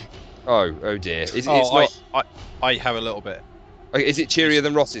cheery. Oh dear. It's not. I have a little bit. Okay, is it cheerier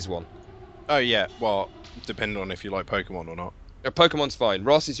than Ross's one? Oh yeah, well, depending on if you like Pokemon or not. Pokemon's fine.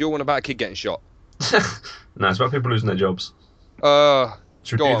 Ross, is your one about a kid getting shot? No, it's about people losing their jobs.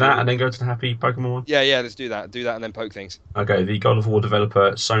 Should we Go do on. that and then go to the happy Pokemon one? Yeah, let's do that. Do that and then poke things. Okay, the God of War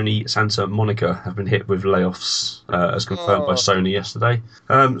developer Sony Santa Monica have been hit with layoffs, as confirmed by Sony yesterday.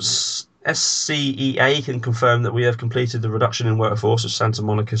 SCEA can confirm that we have completed the reduction in workforce of Santa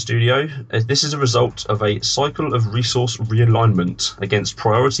Monica Studio. This is a result of a cycle of resource realignment against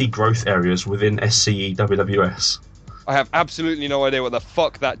priority growth areas within SCE WWS. I have absolutely no idea what the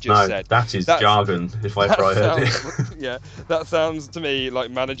fuck that just said. That is jargon, if I ever heard it. Yeah, that sounds to me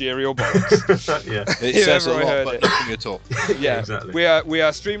like managerial bollocks. Yeah. It says a ever heard lot, it. but nothing at all. Yeah, exactly. We are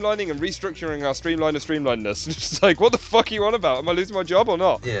streamlining and restructuring our streamline of streamlinedness. It's just like, what the fuck are you on about? Am I losing my job or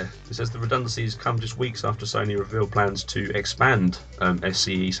not? Yeah, it says the redundancies come just weeks after Sony revealed plans to expand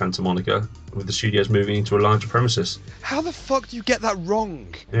SCE Santa Monica, with the studios moving into a larger premises. How the fuck do you get that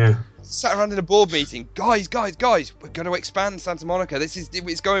wrong? Yeah. Sat around in a board meeting, guys, we're going to expand Santa Monica.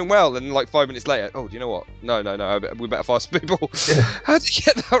 It's going well. And like 5 minutes later, oh, do you know what? No, we better fire some people. Yeah. How did you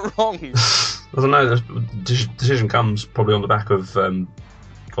get that wrong? I don't know. The decision comes probably on the back of God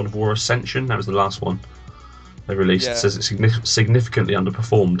of War Ascension. That was the last one they released. Yeah. It says it significantly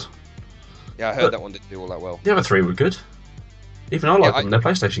underperformed. Yeah, I heard that one didn't do all that well. The other 3 were good. Even I like them. They're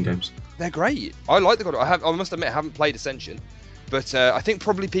PlayStation games. They're great. I like the God of War. I must admit, I haven't played Ascension. But I think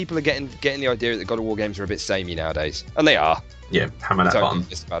probably people are getting the idea that God of War games are a bit samey nowadays. And they are. Yeah, hammer that button.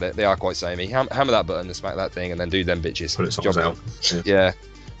 Just about it. They are quite samey. Hammer that button and smack that thing and then do them bitches. Put it someone's out. Yeah.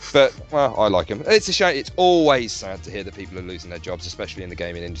 But, well, I like them. It's a shame. It's always sad to hear that people are losing their jobs, especially in the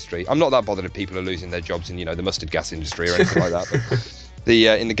gaming industry. I'm not that bothered if people are losing their jobs in, the mustard gas industry or anything like that. But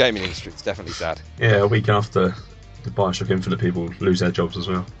in the gaming industry, it's definitely sad. Yeah, a week after the Bioshock Infinite people lose their jobs as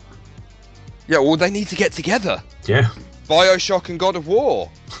well. Yeah, well, they need to get together. Yeah. Bioshock and God of War.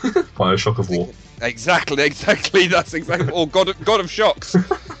 Bioshock of War. Exactly. That's exactly. Or God of Shocks.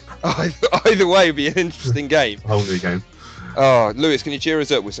 Either way would be an interesting game. A whole new game. Oh, Lewis, can you cheer us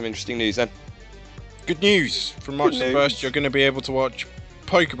up with some interesting news then? Good news! From March the 1st, you're going to be able to watch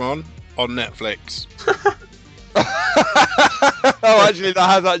Pokemon on Netflix. Oh, actually, that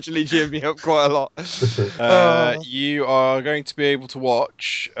has actually cheered me up quite a lot. You are going to be able to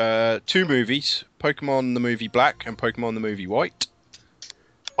watch 2 movies, Pokemon the movie Black and Pokemon the movie White.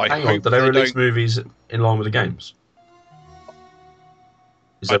 Hang on, do they release movies in line with the games?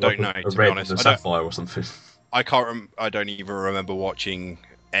 Is I there don't know, a to be red honest. and a sapphire or something? I can't. I don't even remember watching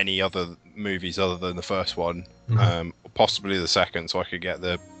any other movies other than the first one, possibly the second, so I could get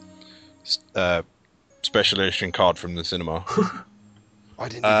the special edition card from the cinema. I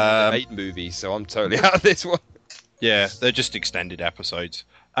didn't even make movies, so I'm totally out of this one. Yeah, they're just extended episodes.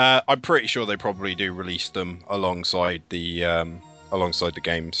 I'm pretty sure they probably do release them alongside the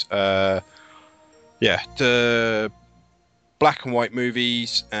games. The black and white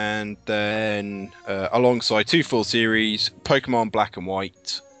movies, and then alongside 2 full series, Pokemon Black and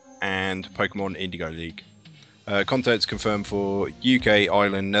White and Pokemon Indigo League. Content's confirmed for UK,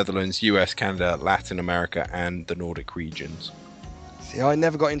 Ireland, Netherlands, US, Canada, Latin America, and the Nordic regions. See, I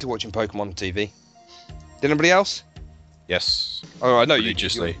never got into watching Pokemon on TV. Did anybody else? Yes. Oh, I know you.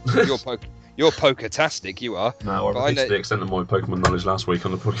 Religiously. You're poketastic, you are. No, I released the extent of my Pokemon knowledge last week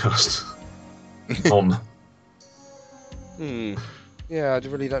on the podcast. Yeah, I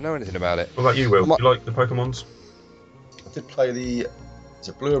really don't know anything about it. What about you, Will? Do you like the Pokemons? I did play is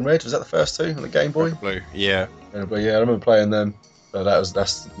it Blue and Red? Was that the first 2 on the Game Boy? Blue, yeah. But yeah, I remember playing them. But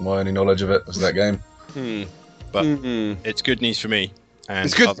that's my only knowledge of it, was that game. But it's good news for me. And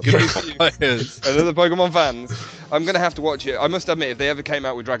It's good other news for Pokemon you. players. And other Pokemon fans, I'm gonna have to watch it. I must admit, if they ever came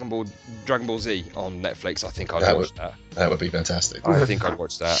out with Dragon Ball Z on Netflix, I think I'd watch that. That would be fantastic. I think I'd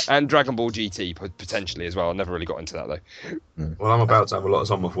watch that, and Dragon Ball GT potentially as well. I never really got into that though. Well, I'm about to have a lot of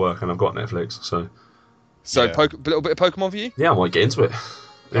time off work, and I've got Netflix, so So Yeah. a little bit of Pokemon for you? Yeah, I might get into it.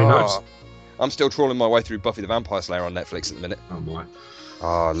 Who knows? Oh, I'm still trawling my way through Buffy the Vampire Slayer on Netflix at the minute. Oh my. Oh,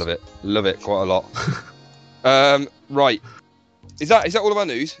 I love it quite a lot. Right, is that all of our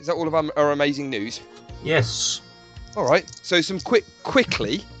news? Is that all of our amazing news? Yes. All right, so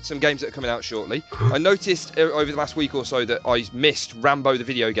quickly, some games that are coming out shortly. I noticed over the last week or so that I missed Rambo the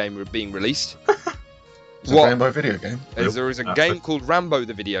video game being released. It's a Rambo video game. There is a game called Rambo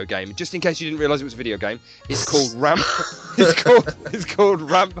the video game. Just in case you didn't realise it was a video game, it's called Rambo. It's called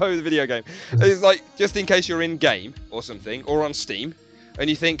Rambo the video game. It's like just in case you're in game or something or on Steam, and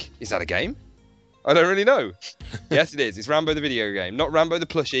you think, is that a game? I don't really know. Yes, it is. It's Rambo the video game, not Rambo the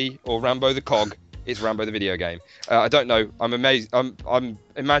plushie or Rambo the cog. It's Rambo the video game. I don't know. I'm amazed. I'm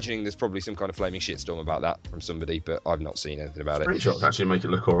imagining there's probably some kind of flaming shitstorm about that from somebody, but I've not seen anything about it. Screenshots actually make it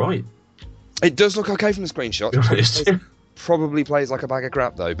look alright. It does look okay from the screenshot. Probably plays like a bag of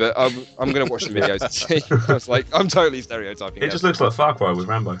crap though, but I'm going to watch some videos and see. I was like, I'm totally stereotyping. It just looks like Far Cry with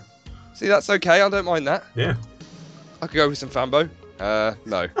Rambo. See, that's okay. I don't mind that. Yeah. I could go with some Fambo.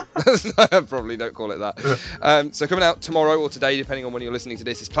 No, I probably don't call it that. So coming out tomorrow or today, depending on when you're listening to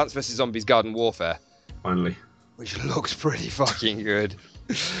this, is Plants vs Zombies Garden Warfare, Finally. which looks pretty fucking good.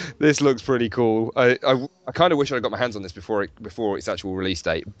 This looks pretty cool. I kind of wish I'd got my hands on this before its actual release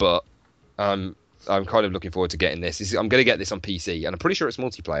date, but I'm kind of looking forward to getting this. I'm going to get this on PC, and I'm pretty sure it's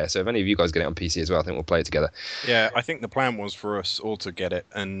multiplayer. So if any of you guys get it on PC as well, I think we'll play it together. Yeah, I think the plan was for us all to get it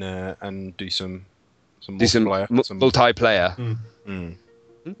and do some multiplayer. Multiplayer. Mm.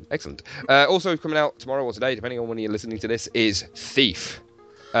 Excellent. Also coming out tomorrow or today, depending on when you're listening to this, is Thief.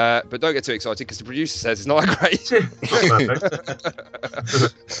 But don't get too excited because the producer says it's not great.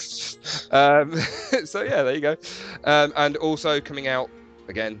 So yeah, there you go. And also coming out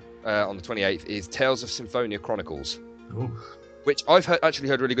again on the 28th is Tales of Symphonia Chronicles, Ooh. which I've actually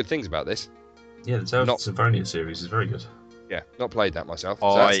heard really good things about this. Yeah, the Tales of Symphonia series is very good. Yeah, not played that myself. So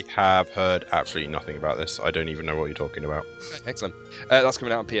I have heard absolutely nothing about this. I don't even know what you're talking about. excellent. That's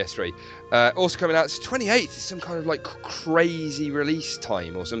coming out on PS3. Also coming out, it's 28th. It's some kind of like crazy release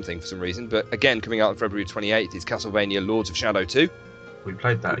time or something for some reason. But again, coming out on February 28th is Castlevania Lords of Shadow 2. We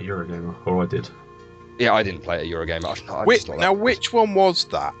played that at Eurogamer, or I did. Yeah, I didn't play it at Eurogamer. Which one was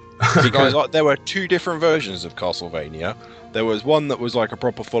that? Because like, there were two different versions of Castlevania. There was one that was like a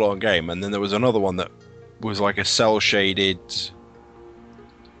proper full-on game, and then there was another one that was like a cell-shaded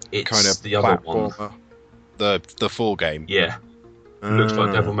kind of the other one. platformer. The full game. Yeah. It looks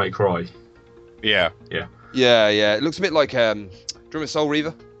like Devil May Cry. Yeah. Yeah. It looks a bit like do you remember Soul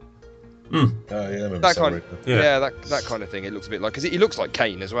Reaver? Oh, yeah, I remember That Soul kind Reaper. Yeah, that kind of thing. It looks a bit like, because he looks like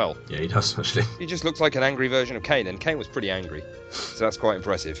Kane as well. Yeah, he does, actually. He just looks like an angry version of Kane, and Kane was pretty angry, so that's quite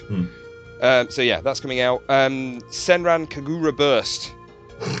impressive. Hmm. So yeah, that's coming out. Senran Kagura Burst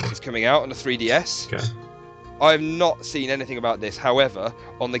is coming out on the 3DS. Okay. I have not seen anything about this. However,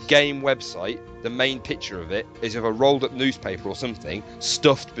 on the game website, the main picture of it is of a rolled up newspaper or something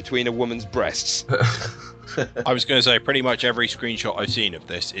stuffed between a woman's breasts. I was going to say, pretty much every screenshot I've seen of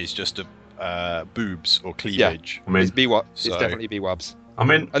this is just boobs or cleavage. I mean, It's B-Wab. It's So- definitely B-Wabs. I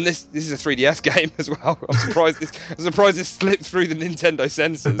mean, And this is a 3DS game as well. I'm surprised this slipped through the Nintendo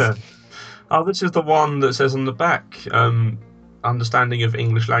censors. oh, this is the one that says on the back, understanding of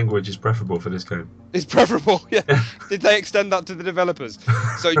English language is preferable for this game. It's preferable, yeah. Did they extend that to the developers?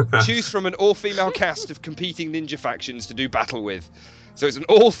 So choose from an all-female cast of competing ninja factions to do battle with. So it's an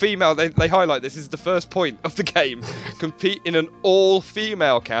all-female, they highlight this is the first point of the game. Compete in an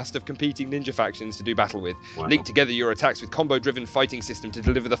all-female cast of competing ninja factions to do battle with. Wow. Link together your attacks with combo-driven fighting system to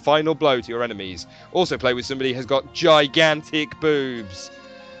deliver the final blow to your enemies. Also play with somebody who has got gigantic boobs.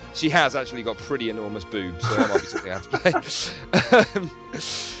 She has actually got pretty enormous boobs, so that might be something I have to play.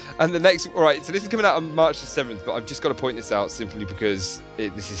 And the next, all right, so this is coming out on March the 7th, but I've just got to point this out simply because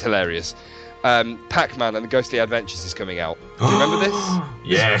this is hilarious. Pac-Man and the Ghostly Adventures is coming out. Do you remember this?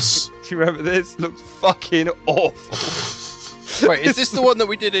 Yes. Do you remember this? Looks fucking awful. Wait, is this the one that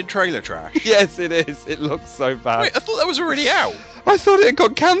we did in Trailer Trash? Yes, it is. It looks so bad. Wait, I thought that was already out. I thought it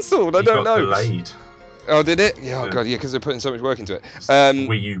got cancelled. I It don't got know. delayed. Oh, did it? Yeah, oh Yeah. god, yeah, because they're putting so much work into it.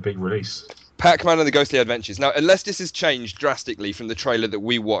 Wii U big release. Pac-Man and the Ghostly Adventures. Now, unless this has changed drastically from the trailer that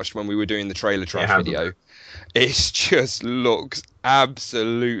we watched when we were doing the Trailer Trash hasn't. video, it just looks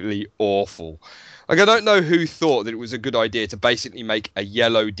absolutely awful. Like, I don't know who thought that it was a good idea to basically make a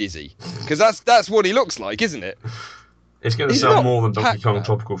yellow Dizzy, because that's what he looks like, isn't it? It's going to He's sell not more than Donkey Kong Pac-Man.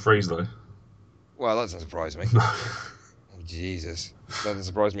 Tropical Freeze, though. Well, that doesn't surprise me. Oh, Jesus, that doesn't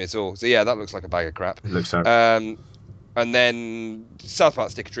surprise me at all. So yeah, that looks like a bag of crap. It looks terrible. And then South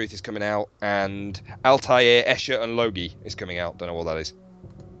Park Stick of Truth is coming out, and Altair, Escher, and Logi is coming out. Don't know what that is.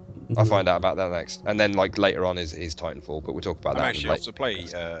 I'll find out about that next. And then like later on is Titanfall, but we'll talk about I'm that. actually off to play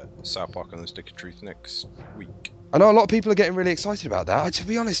South Park on the Stick of Truth next week. I know a lot of people are getting really excited about that. To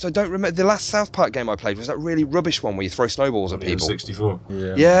be honest, I don't remember. The last South Park game I played was that really rubbish one where you throw snowballs at people. 64.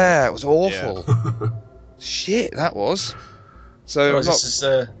 Yeah, it was awful. Shit, that was. So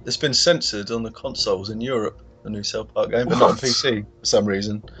it's been censored on the consoles in Europe, the new South Park game, but not on PC for some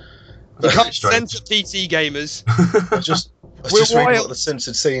reason. You can't censor PC gamers. I was just reading what the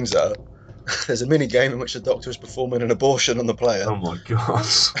censored scenes are. There's a mini game in which a doctor is performing an abortion on the player. Oh my god.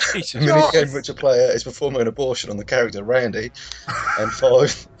 A mini game in which a player is performing an abortion on the character Randy, and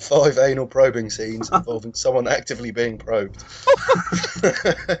five anal probing scenes involving someone actively being probed.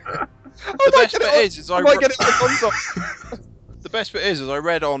 The best bit is I get it on the console. The best bit is I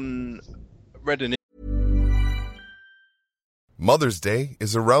read an. Mother's Day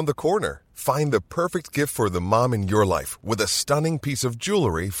is around the corner. Find the perfect gift for the mom in your life with a stunning piece of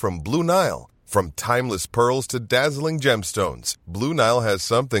jewelry from Blue Nile. From timeless pearls to dazzling gemstones, Blue Nile has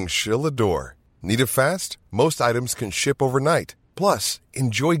something she'll adore. Need it fast? Most items can ship overnight. Plus,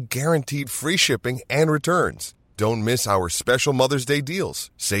 enjoy guaranteed free shipping and returns. Don't miss our special Mother's Day deals.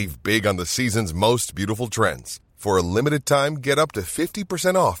 Save big on the season's most beautiful trends. For a limited time, get up to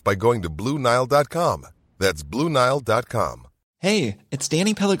 50% off by going to BlueNile.com. That's BlueNile.com. Hey, it's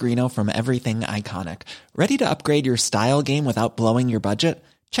Danny Pellegrino from Everything Iconic. Ready to upgrade your style game without blowing your budget?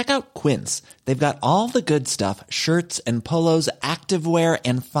 Check out Quince. They've got all the good stuff, shirts and polos, activewear,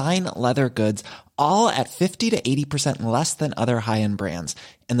 and fine leather goods, all at 50 to 80% less than other high-end brands.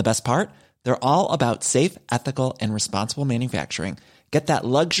 And the best part? They're all about safe, ethical, and responsible manufacturing. Get that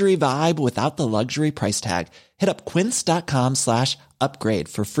luxury vibe without the luxury price tag. Hit up quince.com/upgrade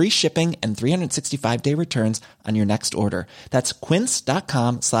for free shipping and 365-day returns on your next order. That's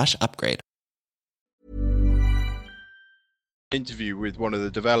quince.com/upgrade. Interview with one of the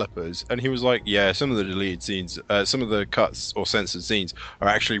developers, and he was like, yeah, some of the deleted scenes, some of the cuts or censored scenes are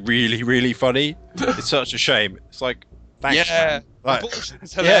actually really, really funny. It's such a shame. It's like, thanks, man. Like,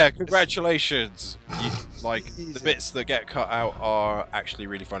 yeah, congratulations. The bits that get cut out are actually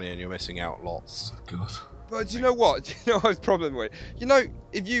really funny, and you're missing out lots. God. But do you know what? Do you know what the problem with? You know,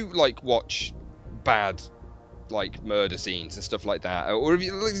 if you like watch bad like murder scenes and stuff like that, or if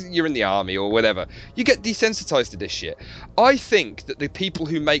you're in the army or whatever, you get desensitized to this shit. I think that the people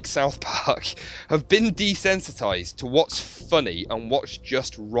who make South Park have been desensitized to what's funny and what's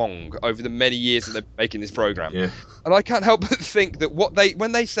just wrong over the many years that they're making this program. Yeah. And I can't help but think that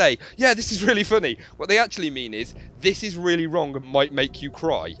when they say, yeah, this is really funny, what they actually mean is, this is really wrong and might make you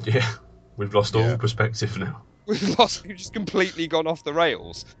cry. Yeah. We've lost all perspective now. We've just completely gone off the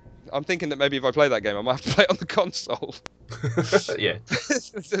rails. I'm thinking that maybe if I play that game, I might have to play it on the console. Yeah.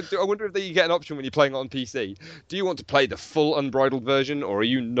 So I wonder if you get an option when you're playing it on PC. Do you want to play the full unbridled version, or are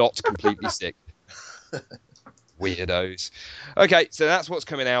you not completely sick? Weirdos. Okay, so that's what's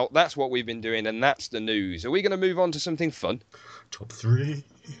coming out. That's what we've been doing, and that's the news. Are we going to move on to something fun? Top 3.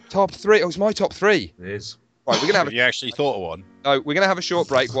 Top 3. Oh, it's my top 3. It is. Right, we're going to have. You actually thought of one? No, we're going to have a short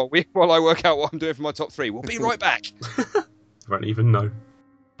break while I work out what I'm doing for my top 3. We'll be right back. I don't even know.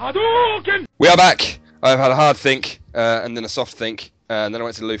 We are back. I've had a hard think, and then a soft think, and then I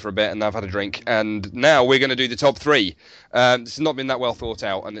went to the loo for a bit, and now I've had a drink, and now we're going to do the top 3. This has not been that well thought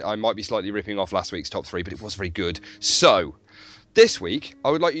out, and I might be slightly ripping off last week's top 3, but it was very good. So, this week,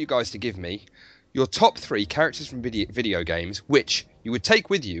 I would like you guys to give me your top 3 characters from video games, which you would take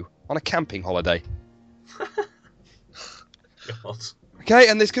with you on a camping holiday. God. Okay,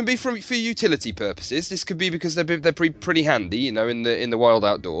 and this can be for utility purposes. This could be because they're pretty handy, you know, in the wild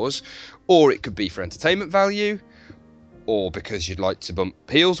outdoors, or it could be for entertainment value, or because you'd like to bump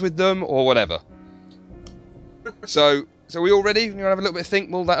heels with them, or whatever. So we all ready? We're gonna have a little bit of think,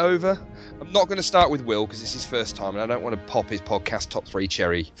 mull that over. I'm not going to start with Will because it's his first time, and I don't want to pop his podcast top 3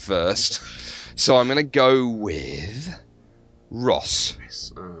 cherry first. So I'm going to go with Ross.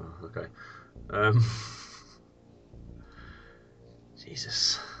 Yes. Oh, okay.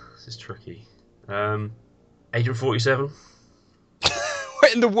 Jesus, this is tricky. Agent 47. We're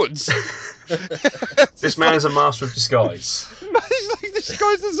in the woods. This man is a master of disguise. He's like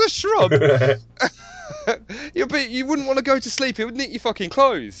disguised as a shrub. You wouldn't want to go to sleep. It would nick your fucking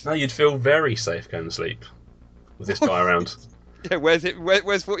clothes. No, you'd feel very safe going to sleep with this guy around. Yeah,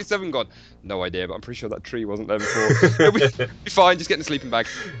 where's 47 gone? No idea, but I'm pretty sure that tree wasn't there before. It'll be fine, just get in a sleeping bag.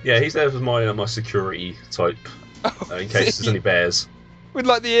 Yeah, he's there with my security type, in case there's any bears. With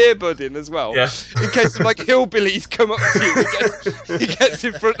like the earbud in as well. Yeah. In case some like hillbillies come up to you, he gets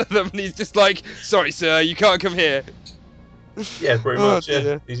in front of them and he's just like, "Sorry, sir, you can't come here." Yeah, pretty much.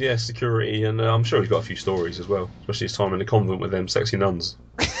 Dear. Yeah, he's security, and I'm sure he's got a few stories as well, especially his time in the convent with them sexy nuns.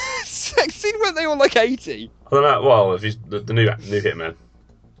 weren't they all like 80? I don't know. Well, if he's the new Hitman.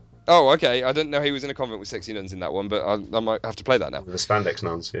 Oh, okay. I didn't know he was in a convent with sexy nuns in that one, but I might have to play that now. The spandex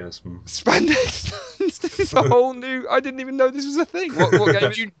nuns, yes. Spandex nuns? This is a whole new... I didn't even know this was a thing. What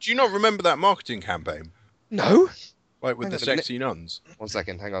game do you not remember that marketing campaign? No. Like with the sexy nuns? 1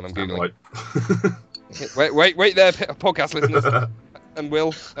 second, hang on, I'm Googling. Wait there, podcast listeners. And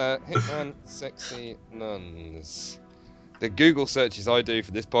Will, Hitman Sexy Nuns. The Google searches I do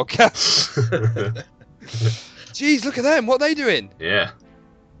for this podcast. Jeez, look at them. What are they doing? Yeah.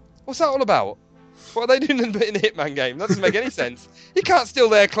 What's that all about? What are they doing in the Hitman game? That doesn't make any sense. He can't steal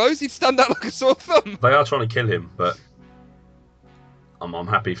their clothes. He'd stand out like a sore thumb. They are trying to kill him, but I'm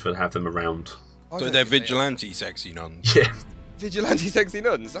happy to have them around. So they're vigilante sexy nuns. Yeah. Vigilante sexy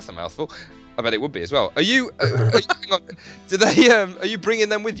nuns? That's a mouthful. I bet it would be as well. Are you hang on. Do they? Are you bringing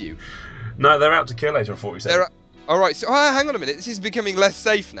them with you? No, they're out to kill Agent 47. All right. So hang on a minute. This is becoming less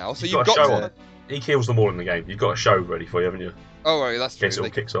safe now. So you've got a show to. on. He kills them all in the game. You've got a show ready for you, haven't you? Oh, right, that's true. It all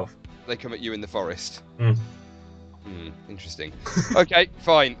kicks off. They come at you in the forest. Interesting. Okay,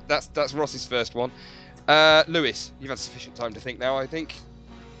 fine. That's Ross's first one. Lewis, you've had sufficient time to think now, I think.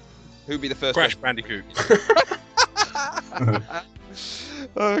 Who'd be the first Crash Bandicoot.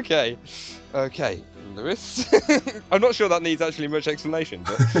 Okay, Lewis. I'm not sure that needs actually much explanation,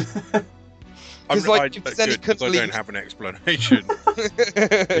 but I don't have an explanation.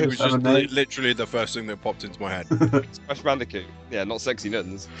 It was just literally the first thing that popped into my head. Crash Bandicoot. Yeah, not sexy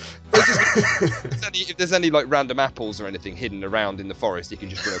nuns. If there's any like random apples or anything hidden around in the forest, you can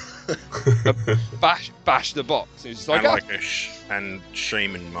just bash the box. And it's just like, and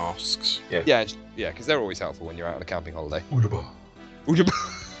shaman masks. Yeah, because they're always helpful when you're out on a camping holiday. Udaba.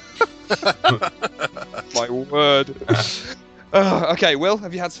 My word. Okay, Will,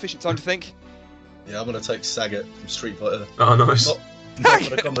 have you had sufficient time to think? Yeah, I'm going to take Sagat from Street Fighter. Oh, nice. Not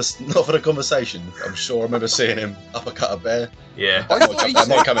for the conversation. I'm sure I remember seeing him uppercut a bear. Yeah. That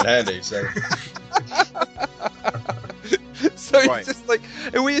might come in handy, so... So it's just like,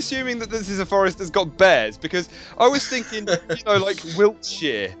 are we assuming that this is a forest that's got bears? Because I was thinking, like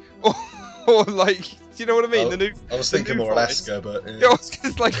Wiltshire, or like, do you know what I mean? I was thinking more forest. Alaska, but... Yeah. I was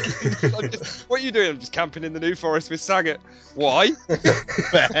just like, what are you doing? I'm just camping in the New Forest with Sagat. Why?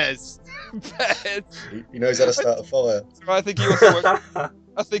 Bears. Bears. He knows how to start a fire. So I think he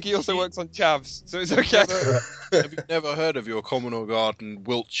also works on chavs, so it's okay. Have you never heard of your communal garden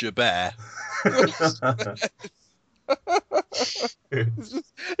Wiltshire bear? It's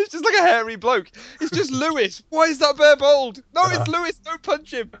just like a hairy bloke. It's just Lewis. Why is that bear bold? No, it's Lewis. Don't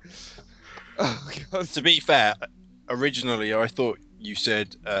punch him. Oh, God. To be fair, originally I thought you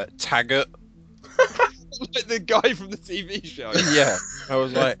said Taggart. Like the guy from the TV show. Yeah. I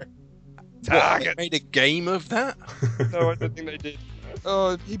was like, Taggart. They made a game of that? No, I don't think they did.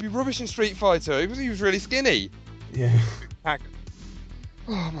 Oh, he'd be rubbish in Street Fighter. He was really skinny. Yeah. Taggart.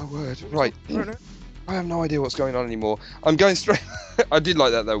 Oh, my word. Right. I have no idea what's going on anymore. I'm going straight... I did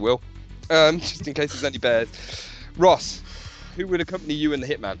like that, though, Will. Just in case there's any bears. Ross, who would accompany you and the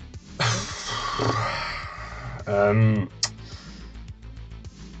Hitman? I'm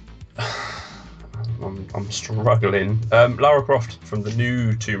struggling. Lara Croft from the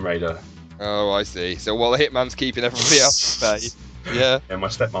new Tomb Raider. Oh, I see. So while the Hitman's keeping everybody else at bay. Yeah. Yeah, my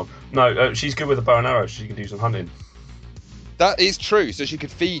stepmom. No, she's good with a bow and arrow. She can do some hunting. That is true. So she could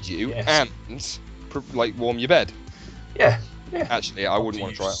feed you and warm your bed. Yeah. Actually, I wouldn't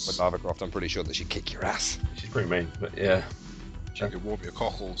want to try it with Lara Croft. I'm pretty sure that she'd kick your ass. She's pretty mean, but yeah. She could warm your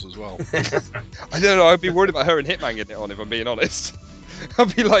cockles as well. I don't know. I'd be worried about her and Hitman getting it on, if I'm being honest.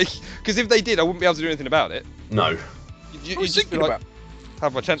 I'd be like, because if they did, I wouldn't be able to do anything about it. No. You'd just be like,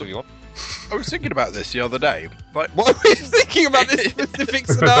 have my chance if you want. I was thinking about this the other day. Like, why were you thinking about this specific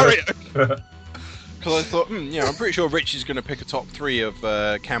scenario? Because I thought, I'm pretty sure Rich is going to pick a top 3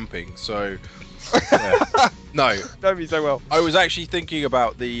 of camping, so... No. Don't be so well. I was actually thinking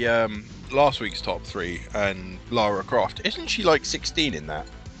about the last week's top 3 and Lara Croft. Isn't she like 16 in that?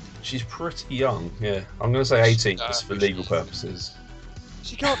 She's pretty young, yeah. I'm going to say 18 just for legal purposes.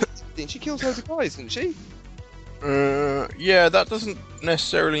 She can't be 16. She kills loads of guys, doesn't she? Yeah, that doesn't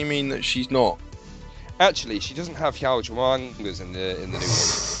necessarily mean that she's not. Actually, she doesn't have Hyouj Mwangas in the new one.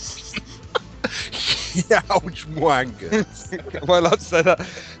 Hyouj Mwangas? Am I allowed to say that?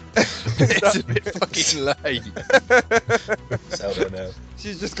 It's a bit fucking lame. Sound it now.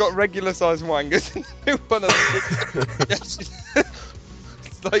 She's just got regular sized Mwangas in the new one. It's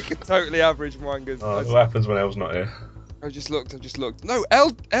like a totally average Mwangas. Oh, what happens when Elle's not here? I just looked. No,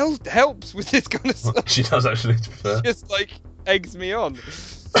 Elle helps with this kind of stuff. She does actually, to be fair. She just like eggs me on.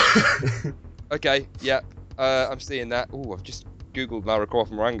 Okay, yeah, I'm seeing that. Oh, I've just googled Lara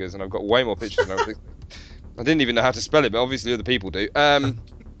Croft Morangas, and I've got way more pictures than I was expecting. I didn't even know how to spell it, but obviously other people do.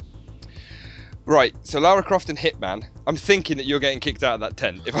 Right, so Lara Croft and Hitman. I'm thinking that you're getting kicked out of that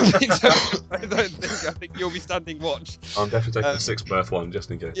tent. If I think so, I think you'll be standing watch. I'm definitely taking the Sixth Birth one, just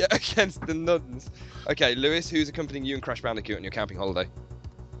in case. Yeah, against the nuns. Okay, Lewis, who's accompanying you and Crash Bandicoot on your camping holiday?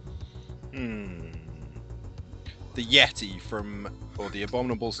 The Yeti or the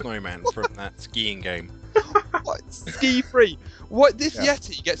Abominable Snowman from that skiing game. What? Ski free. What? This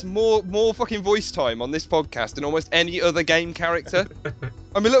Yeti gets more fucking voice time on this podcast than almost any other game character.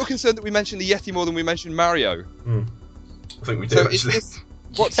 I'm a little concerned that we mentioned the Yeti more than we mentioned Mario. I think we do, actually.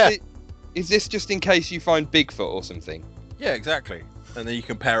 Is this just in case you find Bigfoot or something? Yeah, exactly. And then you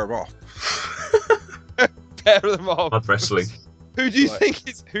can pair them off. Pair them off. Mud wrestling. Who do you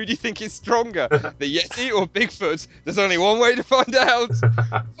think is stronger, the Yeti or Bigfoot? There's only one way to find out.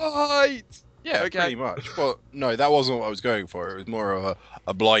 Fight! Yeah, okay. Pretty much. But no, that wasn't what I was going for. It was more of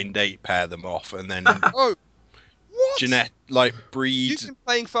a blind date, pair them off, and then Oh, what? Breed. You've been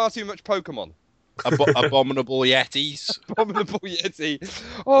playing far too much Pokemon. Abominable Yetis. Abominable Yeti.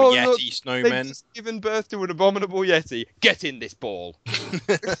 Oh, Yeti look, snowmen. they've just given birth to an abominable Yeti. Get in this ball.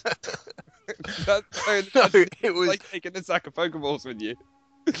 It was like taking a sack of Pokeballs with you.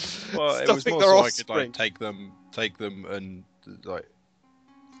 Well, it was more so I could take them and like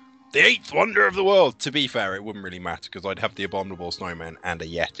the 8th wonder of the world. To be fair, it wouldn't really matter because I'd have the Abominable Snowman and a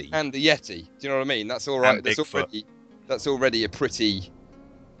Yeti. And the Yeti. Do you know what I mean? That's all right. That's already a pretty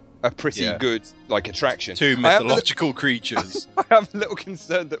good attraction. 2 mythological creatures. I have a little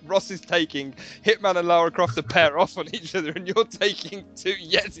concern that Ross is taking Hitman and Lara Croft to pair off on each other, and you're taking 2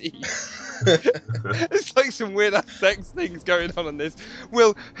 Yetis. It's like some weird ass sex things going on this.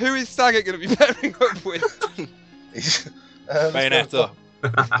 Will, who is Sagat going to be pairing up with? Bayonetta.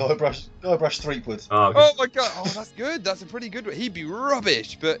 Guybrush Threepwood. Oh my god! Oh, that's good. That's a pretty good one. He'd be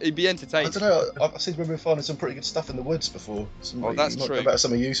rubbish, but he'd be entertaining. I don't know. I seem to remember finding some pretty good stuff in the woods before. That's true. About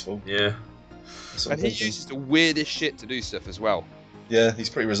something useful. Yeah. And he uses the weirdest shit to do stuff as well. Yeah, he's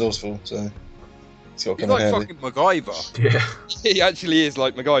pretty resourcul, so he's like fucking MacGyver. Yeah. He actually is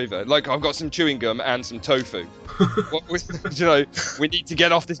like MacGyver. Like, I've got some chewing gum and some tofu. We need to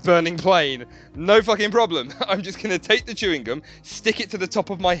get off this burning plane. No fucking problem. I'm just going to take the chewing gum, stick it to the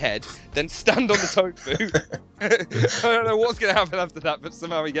top of my head, then stand on the tofu. I don't know what's going to happen after that, but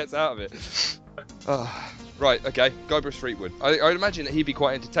somehow he gets out of it. Right, okay. Guybrush Threepwood. I'd imagine that he'd be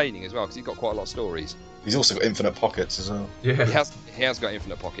quite entertaining as well, because he's got quite a lot of stories. He's also got infinite pockets as well. Yeah. He has got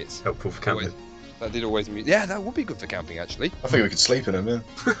infinite pockets. Helpful for camping. That did always amuse. Yeah, that would be good for camping, actually. I think we could sleep in him, yeah.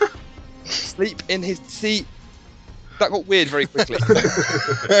 Sleep in his seat. That got weird very quickly.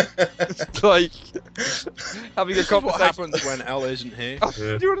 It's like having a conversation. What happens when Elle isn't here? Oh,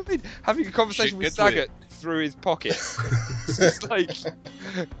 yeah. Do you know what I mean? Having a conversation with Sagat through his pockets. It's like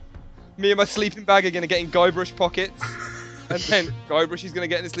me and my sleeping bag are going to get in Guybrush pockets, and then Guybrush is going to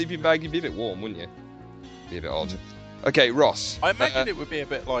get in a sleeping bag. You'd be a bit warm, wouldn't you? Be a bit odd. Okay, Ross. I imagine it would be a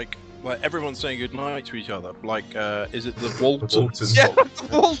bit like everyone's saying goodnight to each other. Like, is it the Waltons? Yeah, the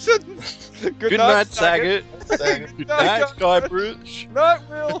Waltons. Good night, Sagat. Good night, Guybrush. Night,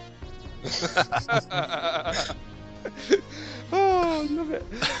 Will. Oh, I love it.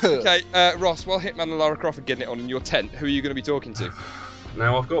 Okay, Ross, while Hitman and Lara Croft are getting it on in your tent, who are you going to be talking to?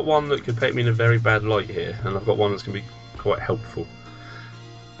 Now, I've got one that could paint me in a very bad light here, and I've got one that's going to be quite helpful.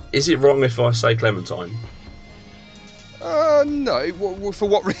 Is it wrong if I say Clementine? No. For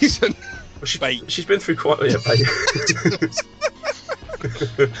what reason? Well, she's been through quite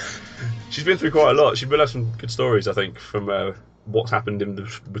she's been through quite a lot. She will have some good stories, I think, from what's happened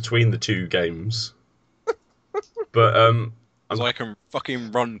between the 2 games. But I can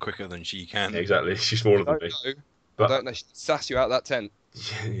fucking run quicker than she can. Exactly, she's smaller than me. But I don't know. She'd sass you out that tent.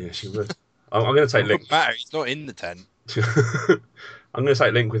 Yeah, she would. I'm going to take Link. Doesn't matter. He's not in the tent. I'm going to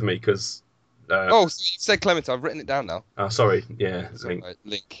take Link with me because. So you said Clementine. I've written it down now. Sorry. Yeah, Link. Right,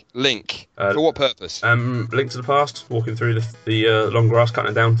 Link. For what purpose? Link to the past, walking through the long grass,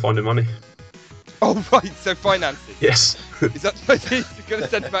 cutting it down, finding money. Oh right, so finances. Yes. Is that you're going to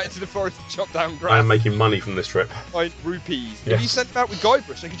send him out into the forest and chop down grass? I am making money from this trip. Find rupees. Yes. If you sent him out with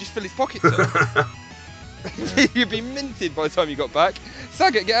Guybrush, they could just fill his pockets up. You'd be minted by the time you got back.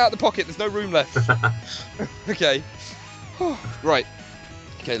 Sagat, get out of the pocket. There's no room left. Okay. Right.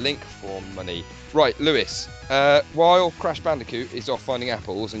 Okay, Link for money. Right, Lewis. While Crash Bandicoot is off finding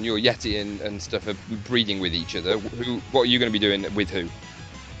apples and your Yeti and stuff are breeding with each other, what are you going to be doing with who?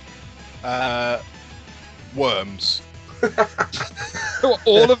 Worms.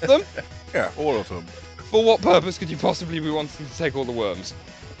 All of them? Yeah, all of them. For what purpose could you possibly be wanting to take all the worms?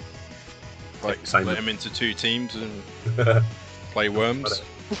 Like split them into 2 teams and Play Worms.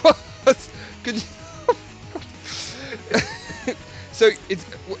 What? Could you...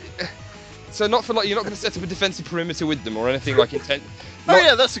 So not for like you're not going to set up a defensive perimeter with them or anything like intent. Oh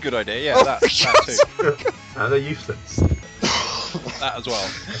yeah, that's a good idea. Yeah, that too. They're useless. That as well.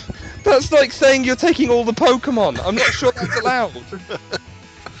 That's like saying you're taking all the Pokemon. I'm not sure that's allowed.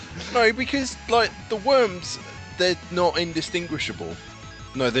 No, because like the worms, they're not indistinguishable.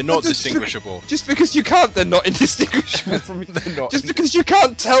 No, they're not distinguishable. Just because you can't, they're not indistinguishable from. They're not. Just because you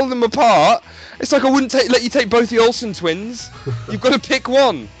can't tell them apart, it's like I wouldn't let you take both the Olsen twins. You've got to pick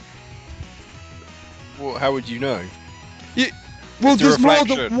one. Well, how would you know? Well, It's a there's more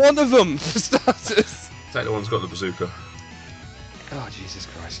reflection. than one of them for starters. Take the one's got the bazooka. Oh Jesus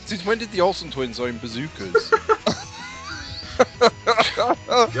Christ! Since when did the Olsen twins own bazookas?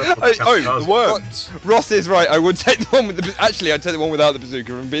 The worms. Ross is right. I would take the one with the. Actually, I'd take the one without the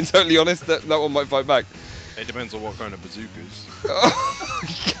bazooka. And being totally honest, that one might fight back. It depends on what kind of bazookas. Oh,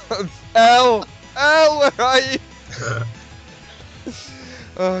 God. L, where are you?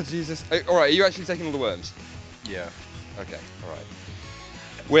 Oh Jesus! All right, are you actually taking all the worms? Yeah. Okay, all right.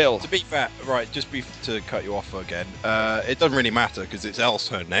 Will. To be fair, right, to cut you off again, it doesn't really matter because it's El's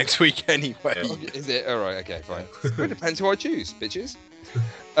turn next week anyway. Is it? All right. Okay, fine. It depends who I choose, bitches.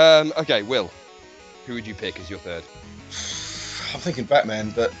 Okay, Will. Who would you pick as your third? I'm thinking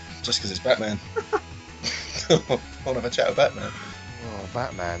Batman, but just because it's Batman. I want to have a chat with Batman. Oh,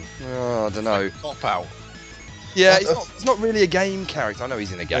 Batman. Oh, I don't know. Cop out. Yeah, it's not really a game character. I know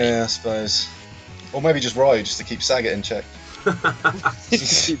he's in a game. Yeah, I suppose. Or maybe just Ryu, just to keep Sagat in check.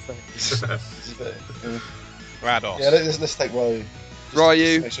 Rados. Yeah, let's take Ryu.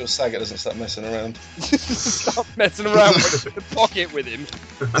 Ryu. Make sure Sagat doesn't start messing around. Stop messing around with the pocket with him.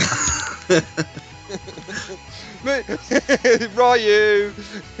 Ryu.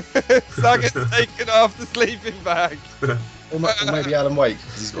 Sagat's taken off the sleeping bag. Or maybe Alan Wake,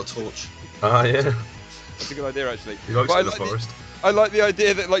 because he's got a torch. Ah, yeah. That's a good idea, actually. He likes But in the forest. I like the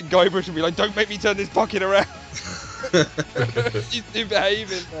idea that like Guybrush would be like, "Don't make me turn this pocket around." He's too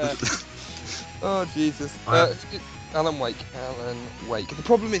behaving there. Oh Jesus! Alan Wake. The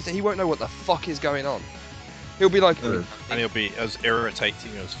problem is that he won't know what the fuck is going on. He'll be like, and he'll be as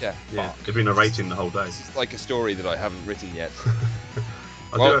irritating as yeah. Yeah, he'll be narrating the whole day. This is like a story that I haven't written yet.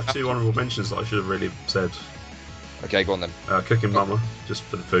 I do have two honourable mentions that I should have really said. Okay, go on then. Cooking Mama, just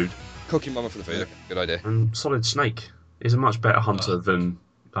for the food. Cooking Mama for the food. Yeah. Okay, good idea. And Solid Snake is a much better hunter than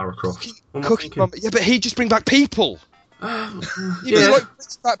Lara Croft. Cooking Mama. Yeah, but he'd just bring back people. He was like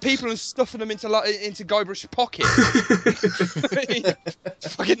bringing back people and stuffing them into Guybrush's pocket.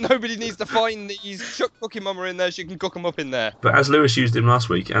 Fucking nobody needs to find these. Chuck Cooking Mama in there. She can cook them up in there. But as Lewis used him last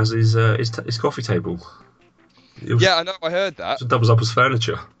week, as his coffee table. Yeah, I know. I heard that. It doubles up as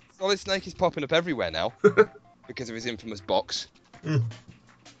furniture. Solid Snake is popping up everywhere now because of his infamous box.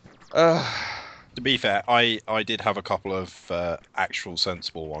 To be fair, I did have a couple of actual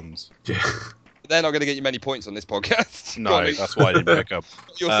sensible ones. Yeah. They're not going to get you many points on this podcast. No, that's why I didn't pick up.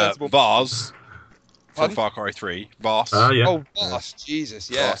 You're sensible. Vars from Pardon? Far Cry 3. Vars. Yeah. Oh, Vars.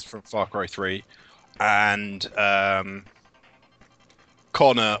 Jesus, yeah. Vars from Far Cry 3. And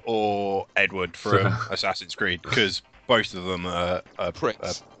Connor or Edward from Assassin's Creed, because both of them are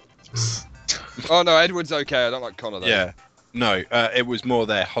pricks. Oh no, Edward's okay. I don't like Connor though. Yeah. No, it was more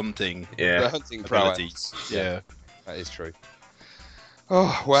their hunting The hunting abilities. prowess. Yeah. That is true.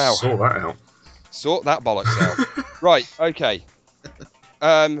 Oh, wow. Sort that out. Sort that bollocks out. Right, okay.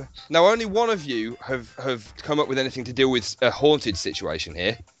 Now, only one of you have come up with anything to deal with a haunted situation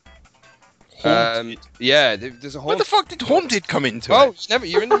here. Haunted? Yeah, there's a haunted... Where the fuck did Haunted come into Oh, it?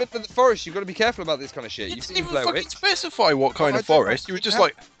 you're in the middle of the forest. You've got to be careful about this kind of shit. You You've didn't seen even Blair fucking Witch. specify what kind I of don't forest. You were just know.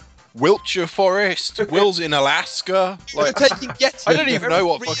 like, Wiltshire Forest, Will's in Alaska. Like, I don't even know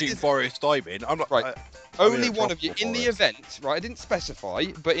what fucking forest I'm in. I'm not... Right. Only one of you, in the event, right, I didn't specify,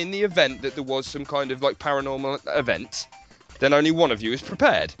 but in the event that there was some kind of, like, paranormal event, then only one of you is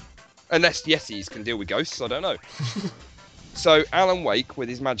prepared. Unless Yetis can deal with ghosts, I don't know. So, Alan Wake, with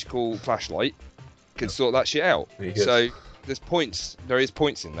his magical flashlight, can sort that shit out. So, there is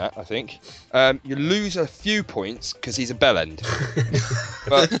points in that, I think. You lose a few points, because he's a bellend.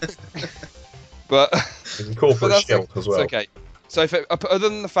 but You can call for a that's shield as well. It's okay. So, other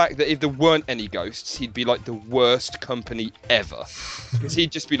than the fact that if there weren't any ghosts, he'd be like the worst company ever. Because he'd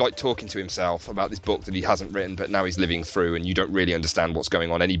just be like talking to himself about this book that he hasn't written, but now he's living through, and you don't really understand what's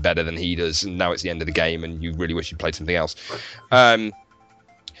going on any better than he does, and now it's the end of the game, and you really wish you'd played something else. Guybrush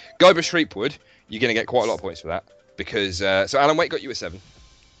Threepwood, you're going to get quite a lot of points for that. Because, so Alan Wake got you a 7.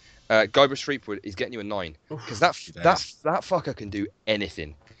 Guybrush Threepwood is getting you a 9 because that fucker can do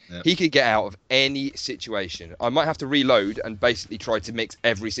anything. Yep. He could get out of any situation. I might have to reload and basically try to mix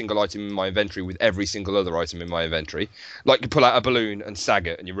every single item in my inventory with every single other item in my inventory. Like you pull out a balloon and sag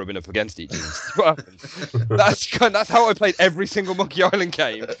it, and you're rubbing up against each other. What happens? That's how I played every single Monkey Island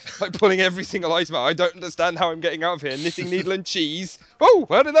game. Like pulling every single item out. I don't understand how I'm getting out of here. Knitting needle and cheese. Oh,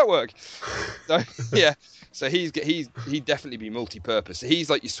 how did that work? So yeah. So he'd definitely be multi-purpose. So he's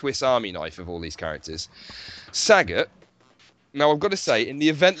like your Swiss Army knife of all these characters. Sagat. Now I've got to say, in the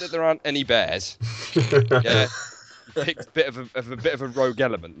event that there aren't any bears, yeah, you picked a bit of a rogue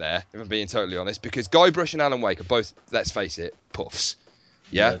element there. If I'm being totally honest, because Guybrush and Alan Wake are both, let's face it, puffs.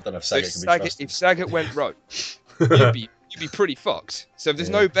 Yeah. I don't know if Sagat can be trusted. If Sagat went rogue, you'd be pretty fucked. So if there's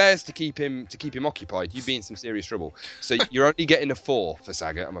no bears to keep him occupied, you'd be in some serious trouble. So you're only getting a 4 for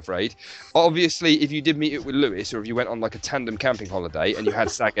Sagat, I'm afraid. Obviously, if you did meet it with Lewis, or if you went on like a tandem camping holiday and you had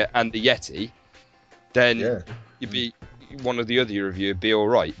Sagat and the Yeti, then you'd be one or the other of you would be all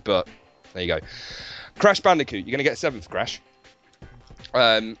right. But there you go. Crash Bandicoot, you're going to get a 7 for Crash.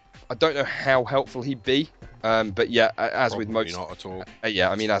 I don't know how helpful he'd be. But yeah, as Probably with most, not at all.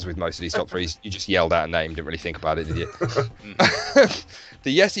 as with most of these top 3s, you just yelled out a name, didn't really think about it, did you?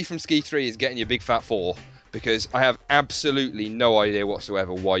 The Yeti from Ski 3 is getting you a big fat 4 because I have absolutely no idea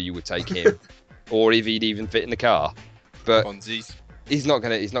whatsoever why you would take him, or if he'd even fit in the car. But Bonzies. he's not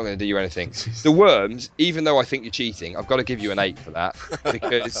gonna do you anything. The Worms, even though I think you're cheating, I've got to give you an 8 for that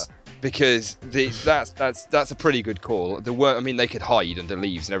because that's a pretty good call. The Worm, I mean, they could hide under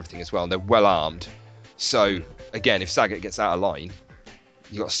leaves and everything as well, and they're well armed. So again, if Sagat gets out of line,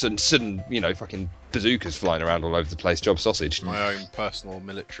 you got sudden, fucking bazookas flying around all over the place. Job sausage. My own personal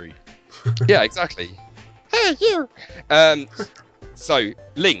military. Yeah, exactly. Hey, you. So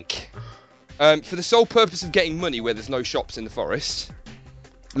Link, for the sole purpose of getting money where there's no shops in the forest,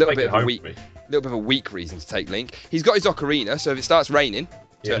 a little bit of a weak reason to take Link. He's got his ocarina, so if it starts raining,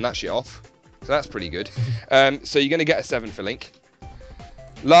 turn that shit off. So that's pretty good. So you're going to get a 7 for Link.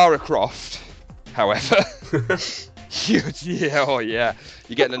 Lara Croft, however, you're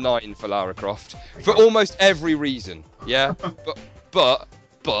getting a 9 for Lara Croft for almost every reason. Yeah, but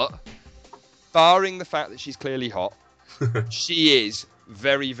barring the fact that she's clearly hot, she is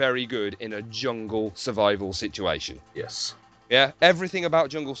very, very good in a jungle survival situation. Yes. Yeah, everything about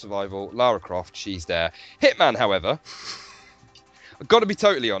jungle survival, Lara Croft, she's there. Hitman, however, I've got to be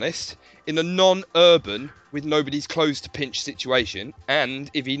totally honest, in a non-urban, with nobody's clothes to pinch situation, and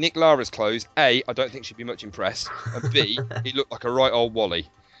if he nicked Lara's clothes, A, I don't think she'd be much impressed, and B, he looked like a right old Wally.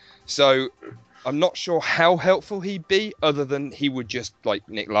 So I'm not sure how helpful he'd be, other than he would just like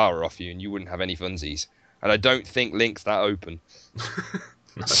nick Lara off you and you wouldn't have any funsies. And I don't think Link's that open.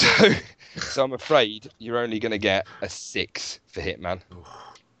 So I'm afraid you're only going to get a 6 for Hitman.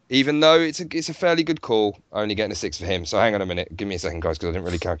 Even though it's a fairly good call, only getting a 6 for him. So hang on a minute, give me a second, guys, because I didn't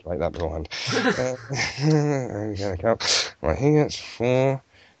really calculate that beforehand. Right, he gets 4.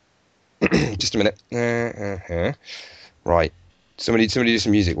 Just a minute. Right, somebody do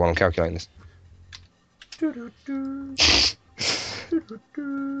some music while I'm calculating this.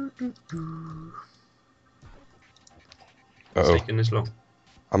 It's taking this long.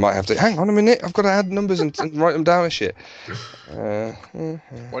 I might have to hang on a minute. I've got to add numbers and write them down and shit. Why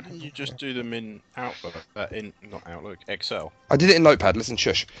didn't you just do them in Outlook? Not Outlook, Excel. I did it in Notepad. Listen,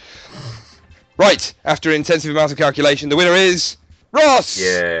 shush. Right. After intensive amounts of calculation, the winner is Ross.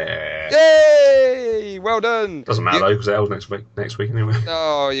 Yeah. Yay! Well done. Doesn't matter though, because L's next week anyway.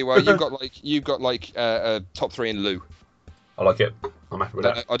 Oh, you've got a top 3 in Lou. I like it. I'm happy with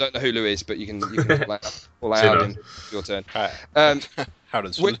that. I don't know who Lou is, but you can pull out in your turn. How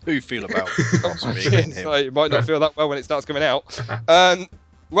does Lou feel about Ross being in him? So you might not feel that well when it starts coming out.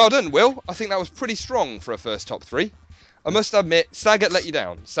 Well done, Will. I think that was pretty strong for a first top 3. I must admit, Sagat let you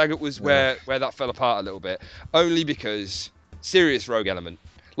down. Sagat was where that fell apart a little bit, only because serious rogue element.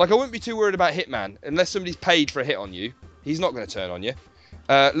 Like, I wouldn't be too worried about Hitman unless somebody's paid for a hit on you. He's not going to turn on you.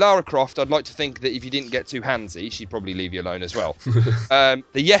 Lara Croft, I'd like to think that if you didn't get too handsy, she'd probably leave you alone as well. The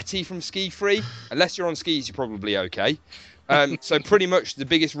Yeti from Ski Free, unless you're on skis, you're probably okay. So pretty much the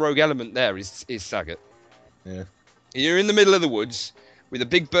biggest rogue element there is Sagat. Yeah. You're in the middle of the woods with a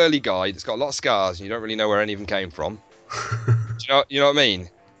big burly guy that's got a lot of scars and you don't really know where any of them came from. You know what I mean?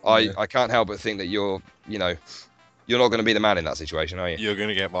 I can't help but think that you're not going to be the man in that situation, are you? You're going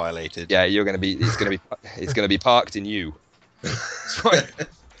to get violated. Yeah, you're going to be. It's going to be parked in you. That's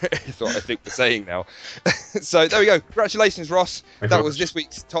what I think we're saying now. So there we go. Congratulations, Ross. That was this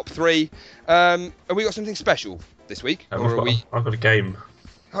week's top 3. Have we got something special this week? I've got a game.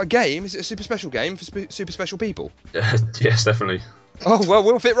 A game? Is it a super special game for super special people? Yes, definitely. Oh, well,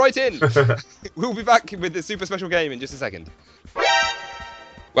 we'll fit right in. We'll be back with the super special game in just a second.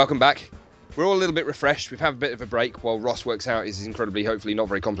 Welcome back. We're all a little bit refreshed. We've had a bit of a break while Ross works out his incredibly, hopefully not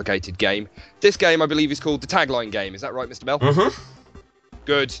very complicated game. This game, I believe, is called the Tagline Game. Is that right, Mr. Bell? Mm-hmm.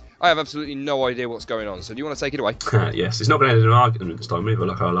 Good. I have absolutely no idea what's going on, so do you want to take it away? Yes, it's not going to end in an argument this time either,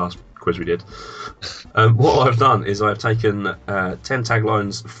 like our last quiz we did. What I've done is I've taken 10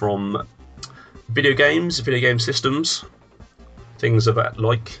 taglines from video games, video game systems, things of that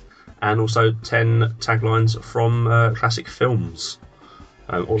like, and also 10 taglines from classic films.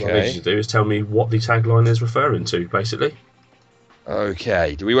 All I need you to do is tell me what the tagline is referring to, basically.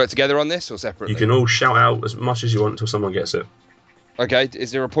 Okay. Do we work together on this or separately? You can all shout out as much as you want until someone gets it. Okay.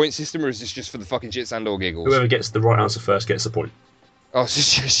 Is there a point system or is this just for the fucking shits and or giggles? Whoever gets the right answer first gets the point. Oh,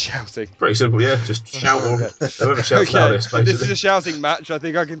 it's just shouting. Pretty simple, yeah. Just shout or whoever shouts loudest, basically. This is a shouting match. I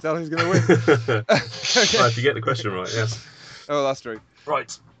think I can tell who's going to win. Okay. Well, if you get the question right, yes. Oh, that's true.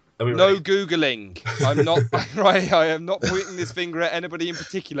 Right. No Googling. I'm not right. I am not pointing this finger at anybody in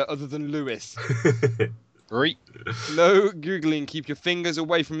particular other than Lewis. Great. No Googling. Keep your fingers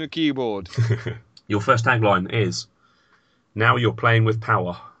away from your keyboard. Your first tagline is, "Now you're playing with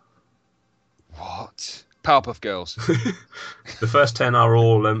power." What? Powerpuff Girls. The first 10 are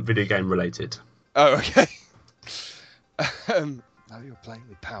all video game related. Oh, okay. Now you're playing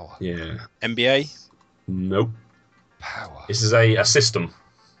with power. Yeah. NBA? Nope. Power. This is a system.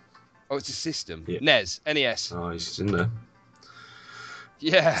 Oh, it's a system. Yeah. NES. NES. Oh, it's in there.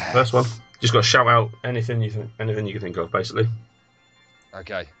 Yeah. First one. Just got to shout out anything you can think of, basically.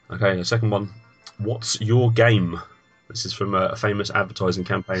 Okay. Okay, the second one. What's your game? This is from a famous advertising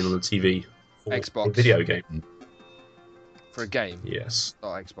campaign on the TV. For Xbox. A video game. For a game? Yes.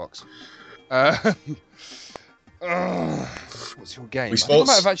 Not Xbox. What's your game? Wii I think I Sports?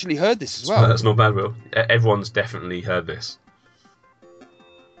 might have actually heard this as well. That's not bad, Will. Everyone's definitely heard this.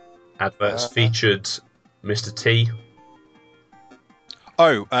 Adverts featured Mr. T.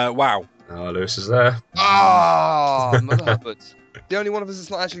 Oh, WoW. Lewis is there. Ah, Mother Hubbard. The only one of us that's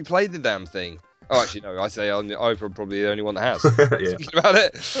not actually played the damn thing. Oh, actually, no. I say I'm probably the only one that has. Yeah. Thinking about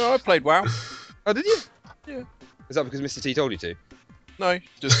it. Oh, I played WoW. Oh, did you? Yeah. Is that because Mr. T told you to? No,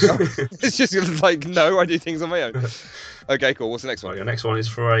 just It's just like, no, I do things on my own. Okay, cool. What's the next Right, one? your next one is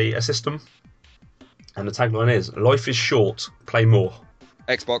for a system. And the tagline is, "Life is short, play more."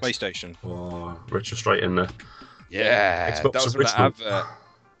 Xbox. PlayStation. Oh, Richard straight in there. Yeah. Xbox that was from that original. advert.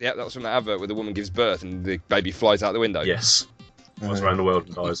 Yeah, that was from that advert where the woman gives birth and the baby flies out the window. Yes. Flies around the world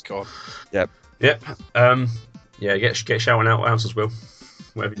and dies. God. Yep. Yeah, get shouting out answers, Will.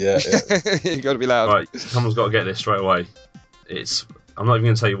 Whatever. Yeah, You got to be loud. Right, someone's got to get this straight away. I'm not even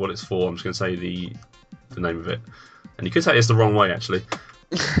going to tell you what it's for. I'm just going to say the name of it. And you could say it's the wrong way, actually.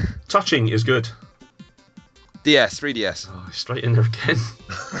 Touching is good. DS, 3DS. Oh, straight in there again.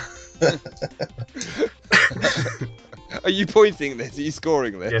 Are you pointing this? Are you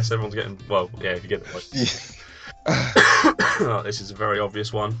scoring this? Yes, everyone's getting. Well, yeah, if you get it right. Oh, this is a very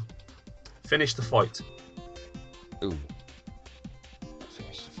obvious one. Finish the fight. Ooh.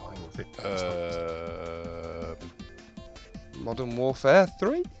 Finish the final. Modern Warfare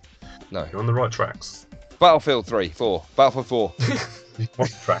 3? No. You're on the right tracks. Battlefield 3, 4. Battlefield 4.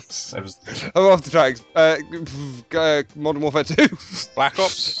 What tracks? I'm off the tracks. Modern Warfare 2. Black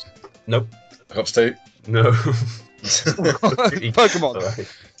Ops? Nope. Cops 2. No. Pokemon. Sorry.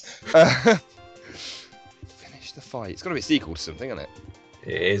 Finish the fight. It's got to be a sequel to something, isn't it?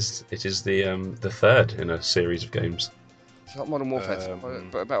 It is the third in a series of games. It's not Modern Warfare 2,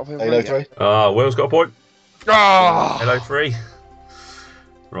 but Battlefield Halo 3. 3. Will's got a point. Ah! Halo 3.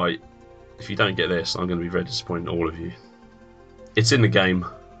 Right. If you don't get this, I'm going to be very disappointed in all of you. It's in the game.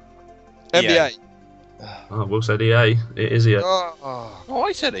 NBA. Oh, Will said EA. It is EA. Oh, Oh,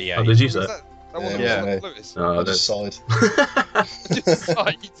 I said EA. Oh, did you say? that wasn't Yeah. Lewis. Oh, I just sighed. Just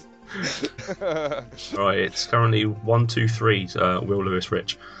side. Right, it's currently 1-2-3. Will, Lewis,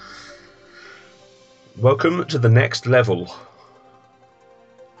 Rich. Welcome to the next level.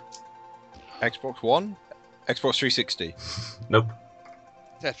 Xbox One? Xbox 360. Nope.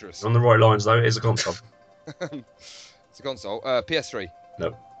 Tetris. On the right lines, though. It is a console. It's a console. PS3.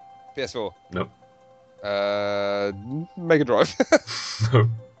 Nope. PS4. Nope. Mega Drive. No.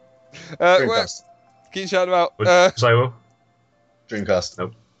 Dreamcast. Keep shouting about. Would you say, Will? Dreamcast.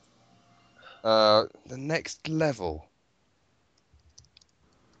 Nope. The next level.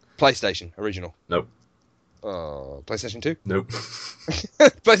 PlayStation original. Nope. PlayStation 2. Nope.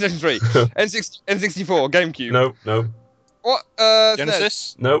 PlayStation 3. N64. GameCube. Nope. Nope. What?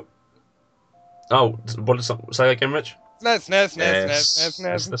 Genesis? Nope. Oh, what did say again, Rich? SNES, SNES, Yes,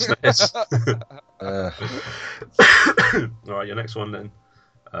 SNES, that's SNES. the SNES. All right, your next one then.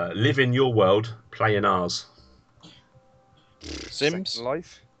 Live in your world, play in ours. Sims.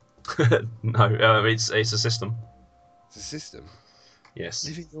 Life. No, it's a system. It's a system. Yes.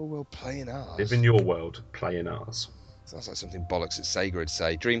 Live in your world, play in ours. Live in your world, play in ours. Sounds like something bollocks that Sega would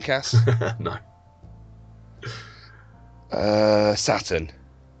say. Dreamcast? No. Saturn.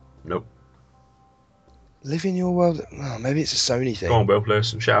 Nope. Live in your world. Oh, maybe it's a Sony thing. Go on, Will,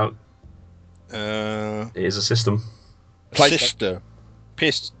 Lewis, shout out. Uh, It is a system. Sister.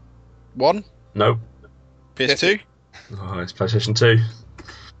 PS1? Nope. PS2? Oh, it's PlayStation 2.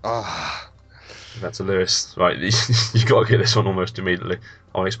 Ah. That's a Lewis. Right, you got to get this one almost immediately.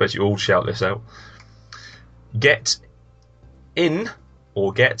 I expect you all to shout this out. Get in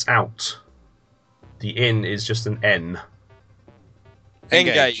or get out. The in is just an N.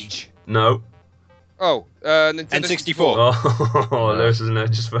 Engage. No. Oh, Nintendo N64. Oh, Lewis isn't there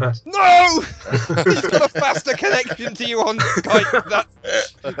just first. No! He's got a faster connection to you on Skype.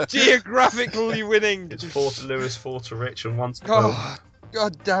 That's geographically winning. It's 4 to Lewis, 4 to Rich, and 1 to Will.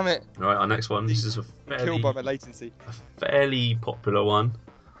 God damn it. Right, our next one. This is a Killed by my latency. fairly popular one.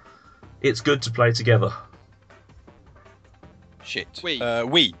 It's good to play together. Shit. Wii.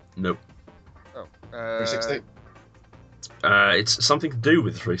 Wii. Nope. Oh, 360. It's something to do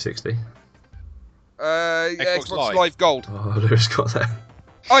with the 360. Xbox Live Gold. Oh, Lewis got that.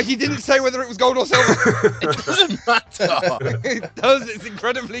 Oh, he didn't say whether it was gold or silver. It doesn't matter. It does. It's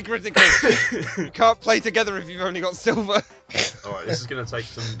incredibly critical. You can't play together if you've only got silver. Alright, this is going to take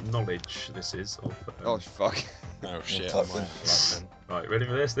some knowledge. This is. Oh, fuck. Oh shit. Tough I might one. have that Right, ready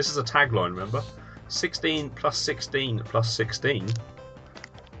for this? This is a tagline, remember? 16 plus 16 plus 16. 1,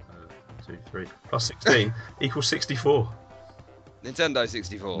 2, 3. Plus 16 equals 64. Nintendo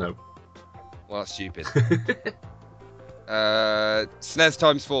 64. No. Well, that's stupid. SNES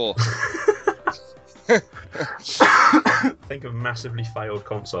times 4. Think of massively failed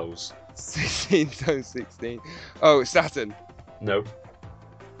consoles. 16 times 16. Oh, Saturn. No.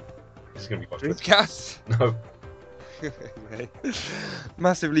 This is going to be quite tricky. Dreamcast. No.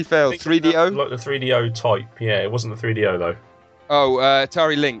 Massively failed. Think of 3DO. Like the 3DO type. Yeah, it wasn't the 3DO though. Oh,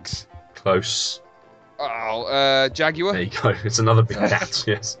 Atari Lynx. Close. Oh, Jaguar. There you go. It's another big cat,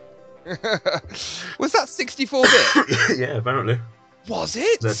 yes. Was that 64-bit? Yeah, apparently. Was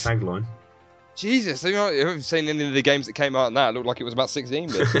it? Their tagline. Jesus, I haven't seen any of the games that came out in that. It looked like it was about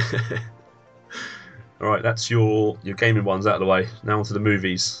 16-bit. Alright, that's your gaming ones out of the way. Now onto the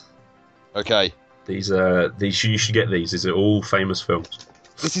movies. Okay. These you should get these. These are all famous films.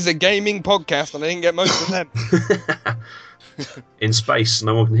 This is a gaming podcast and I didn't get most of them. In space,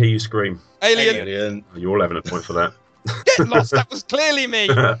 no one can hear you scream. Alien. Alien. Oh, you're all having a point for that. Get lost, that was clearly me.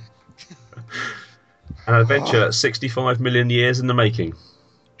 An adventure 65 million years in the making.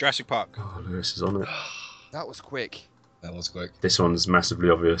 Jurassic Park. Oh, Lewis is on it. That was quick. That was quick. This one's massively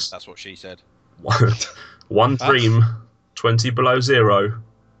obvious. That's what she said. One dream, 20 below zero,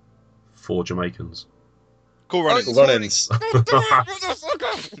 4 Jamaicans. Cool Runnings. Cool Runnings. What the fuck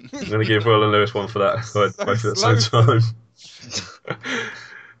up? I'm going to give Will and Lewis one for that. Both at the same time.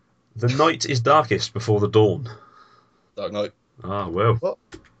 The night is darkest before the dawn. Dark Knight. Ah, well.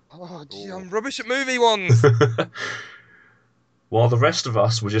 Oh, gee, I'm rubbish at movie ones. While the rest of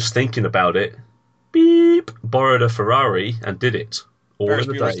us were just thinking about it, beep, borrowed a Ferrari and did it. All Ferris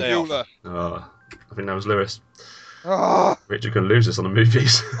in a Bueller's day. Day Off. Bueller. I think that was Lewis. Oh, Richard can lose this on the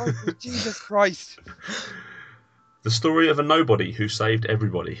movies. oh, Jesus Christ. The story of a nobody who saved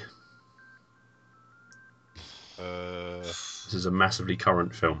everybody. This is a massively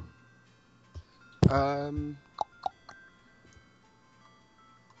current film.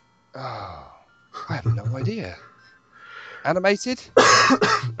 Oh, I have no idea. Animated?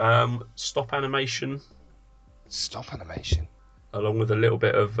 Stop animation, Stop animation. along with a little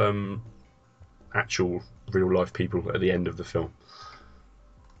bit of actual real life people at the end of the film.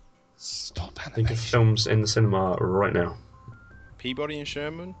 Stop Think of animation. films in the cinema right now. Peabody and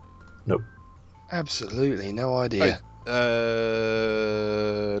Sherman. Nope. Absolutely no idea.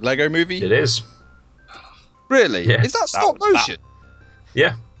 Lego Movie. It is. Really? Yeah. Is that stop was- motion?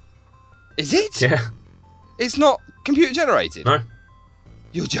 Yeah. Is it? Yeah. It's not computer generated? No.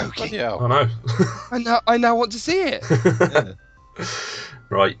 You're joking. Bloody hell. I know. I now want to see it.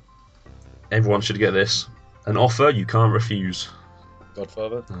 Right. Everyone should get this. An offer you can't refuse.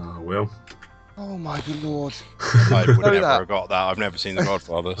 Godfather. Oh, Will. Oh my good lord. I would Know never that. have got that. I've never seen The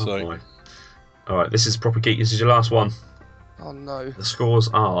Godfather, Oh, so boy. Alright, this is proper geek. This is your last one. Oh no. The scores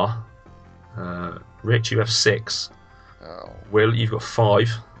are... Rich, you have 6. Oh. Will, you've got 5.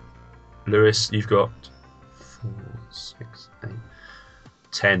 Lewis, you've got 4, 6, 8,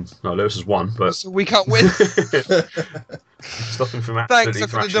 10. No, Lewis has won, but So we can't win. stopping from Thanks, absolutely I could have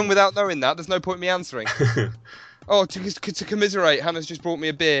thrashing. done without knowing that. There's no point in me answering. Oh, to commiserate, Hannah's just brought me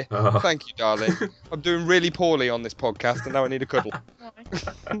a beer. Oh. Thank you, darling. I'm doing really poorly on this podcast, and now I need a cuddle.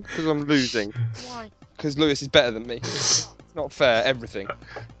 Because I'm losing. Why? Because Lewis is better than me. It's not fair, everything.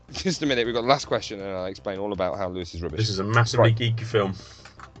 Just a minute, we've got the last question, and I'll explain all about how Lewis is rubbish. This is a massively Right. geeky film.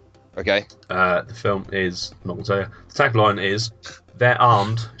 Okay. The film is, I'm not going to tell you, the tagline is, they're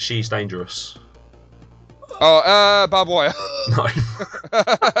armed, she's dangerous. Oh, barbed wire. No.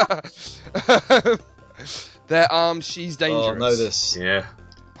 They're armed, she's dangerous. Oh, I know this. Yeah.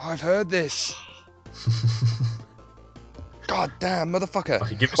 I've heard this. God damn, motherfucker. I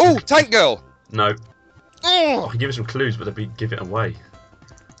could give it Oh, some... Tank Girl. No. Oh, I can give you some clues, but they'd be give it away.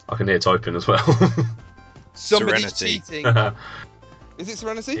 I can hear typing as well. somebody's Serenity. cheating. It Is it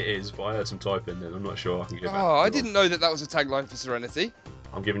Serenity? is, but I heard some typing and I'm not sure I can give it. Oh, I didn't know that was a tagline for Serenity.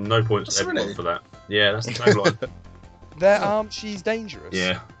 I'm giving no points to everyone Serenity? for that. Yeah, that's the tagline. They're armed, she's dangerous.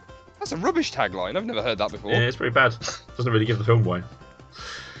 Yeah. That's a rubbish tagline. I've never heard that before. Yeah, it's pretty bad. Doesn't really give the film away.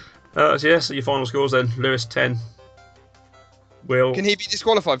 So your final scores then. Lewis 10. Will Can he be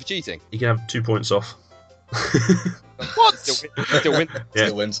disqualified for cheating? you can have 2 points off. What? Still win. Yeah.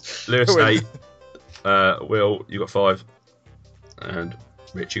 Still wins. Lewis Will. 8. Will, you got 5. And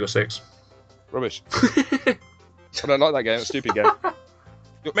Rich, you got 6. Rubbish. I don't like that game. It's a stupid game.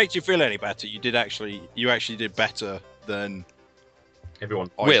 It makes you feel any better. You actually did better than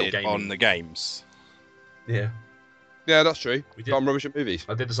Everyone. I Will. did on the games. Yeah. Yeah, that's true. We But I'm rubbish at movies.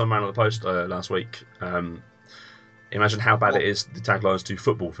 I did this on Man on the Post last week. Imagine how bad it is, the taglines to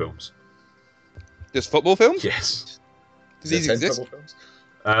football films. Just football films? Yes. Do Is there these 10 exist? football films?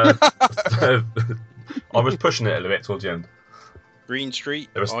 I was pushing it a little bit towards the end. Green Street,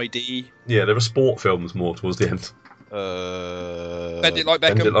 There was- ID. Yeah, there were sport films more towards the end. Bend it like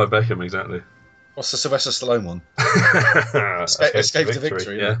Bend Beckham. it like Beckham, exactly. What's the Sylvester Stallone one? Escape to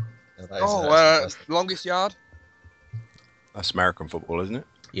Victory. Yeah. Yeah, that is Oh, fantastic. longest yard. That's American football, isn't it?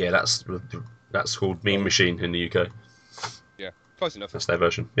 Yeah, that's called Mean Machine in the UK. Yeah, close enough. That's their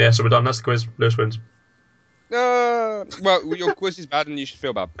version. Yeah, so we're done. That's the quiz. Lewis wins. Well, your quiz is bad and you should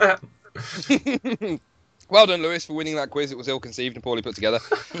feel bad. Well done, Lewis, for winning that quiz. It was ill-conceived and poorly put together.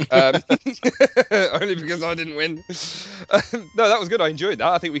 Only because I didn't win. No, that was good. I enjoyed that.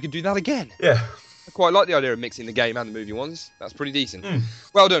 I think we could do that again. Yeah. I quite like the idea of mixing the game and the movie ones. That's pretty decent. Mm.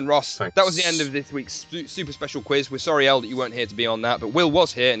 Well done, Ross. Thanks. That was the end of this week's super special quiz. We're sorry, El, that you weren't here to be on that, but Will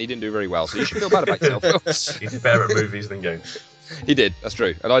was here and he didn't do very well, so you should feel bad about yourself. He did better at movies than games. He did, that's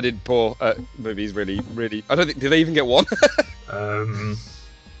true. And I did poor at movies, really. I don't think, did they even get one?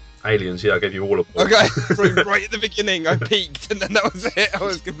 Aliens, yeah, I gave you all a point. Okay, right at the beginning, I peaked, and then that was it. I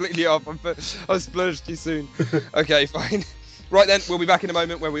was completely off. I splurged too soon. Okay, fine. Right then, we'll be back in a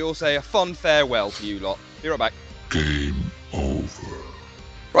moment where we all say a fond farewell to you lot. Be right back. Game over.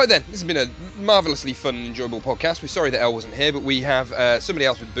 Right then, this has been a marvellously fun and enjoyable podcast. We're sorry that Elle wasn't here, but we have somebody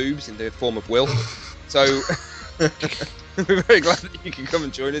else with boobs in the form of Will. So we're very glad that you can come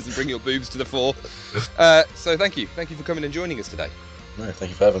and join us and bring your boobs to the fore. So thank you. Thank you for coming and joining us today. No, thank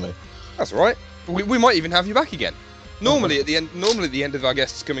you for having me. That's all right. We might even have you back again. Normally at the end of our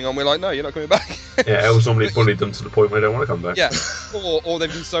guests coming on, we're like, no, you're not coming back. Yeah, El's normally bullied them to the point where they don't want to come back. Yeah. Or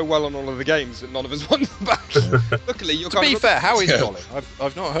they've been so well on all of the games that none of us want them back. Luckily, you're To kind be of fair, how is Yeah. Dolly?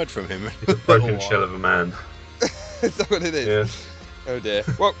 I've not heard from him. He's a broken shell of a man. Is that what it is? Yeah. Oh dear.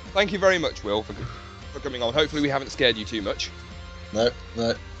 Well, thank you very much, Will, for coming on. Hopefully, we haven't scared you too much. No.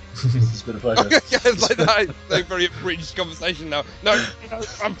 It's been a pleasure. Yeah, it's like that. No very abridged conversation now. No,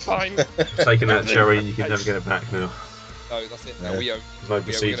 I'm fine. Taking that cherry, you can never get it back now. No, that's it. No, No. we own. There's no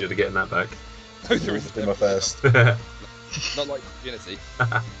procedure to getting that back. No, there It's is been my first. Not like Unity.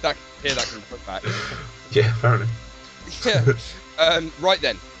 That can put back. Yeah, fair enough. Yeah. Right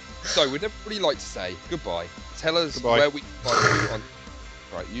then. So we'd really like to say goodbye. Tell us Goodbye. where we can find you on.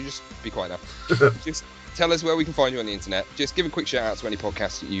 Right, you just be quiet now. Just tell us where we can find you on the internet. Just give a quick shout out to any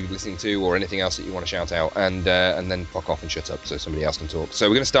podcasts that you're listening to or anything else that you want to shout out, and then fuck off and shut up so somebody else can talk. So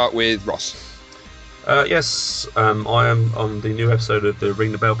we're going to start with Ross. Yes, I am on the new episode of the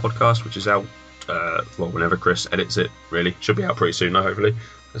Ring the Bell podcast, which is out, whenever Chris edits it, really. Should be out pretty soon, though, hopefully.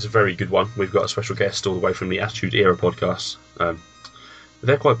 It's a very good one. We've got a special guest all the way from the Attitude Era podcast.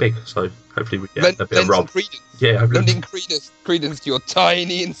 They're quite big, so hopefully we get a bit of Rob. Yeah, hopefully. Lending credence to your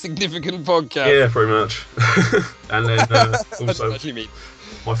tiny, insignificant podcast. Yeah, pretty much. And then also What do you mean?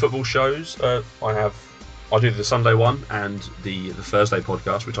 my football shows. I do the Sunday one and the Thursday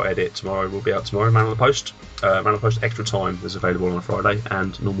podcast, which I edit tomorrow. Will be out tomorrow. Man on the Post. Man on the Post Extra Time is available on a Friday,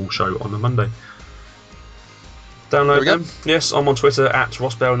 and normal show on a Monday. Download them. Yes, I'm on Twitter at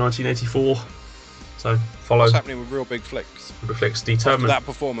Rossbell1984. So follow. What's happening with Real Big Flicks? Real Big Flicks After determined. that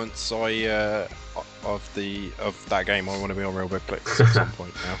performance, of that game, I want to be on Real Big Flicks at some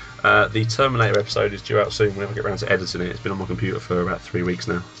point now. The Terminator episode is due out soon whenever I get around to editing it. It's been on my computer for about 3 weeks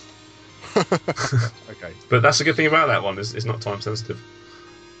now. Okay. But that's the good thing about that one, is it's not time sensitive.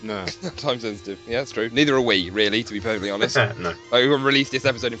 No. Time sensitive. Yeah, that's true. Neither are we, really, to be perfectly honest. No. Like, we would release this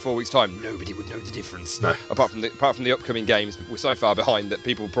episode in 4 weeks' time. Nobody would know the difference. No. Apart from the upcoming games, we're so far behind that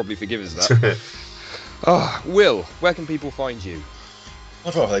people will probably forgive us that. Will, where can people find you?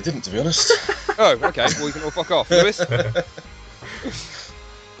 I'd rather they didn't, to be honest. Oh, okay. Well, you can all fuck off. Lewis? Is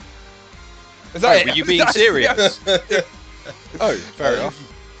that it? Were you being serious? Oh, fair enough.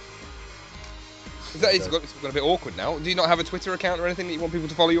 Is that it's got a bit awkward now. Do you not have a Twitter account or anything that you want people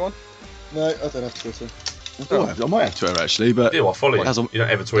to follow you on? No, I don't have Twitter. I might have Twitter, actually, but... I follow you. As I'm- You don't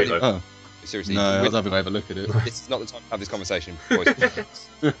ever tweet, though. Oh, Seriously. no, I don't think I ever look at it. This is not the time to have this conversation, boys.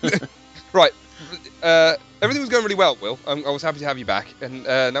 Right. Everything was going really well, Will. I was happy to have you back, and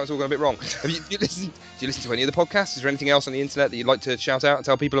now it's all gone a bit wrong. Do you listen to any of the podcasts? Is there anything else on the internet that you'd like to shout out and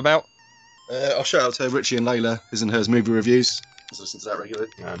tell people about? I'll shout out to Richie and Layla, his and hers movie reviews. I listen to that regularly.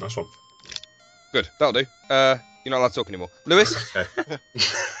 Yeah, nice one. Good, that'll do. You're not allowed to talk anymore. Lewis? Okay.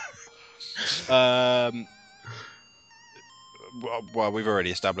 Well, we've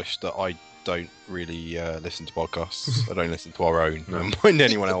already established that I don't really listen to podcasts. I don't listen to our own. I don't mind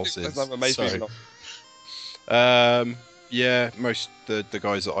anyone else's. I'm amazed so, you're not. yeah, most the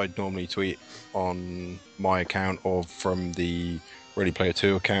guys that I'd normally tweet on my account or from the Ready Player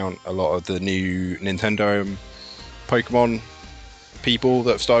 2 account, a lot of the new Nintendo and Pokemon people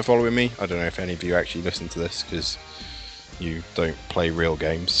that have started following me. I don't know if any of you actually listen to this because you don't play real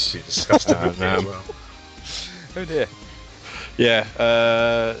games. Disgusting. As well. Oh dear. Yeah,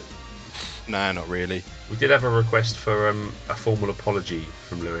 nah, not really. We did have a request for a formal apology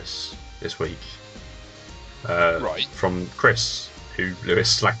from Lewis this week. Right. From Chris, who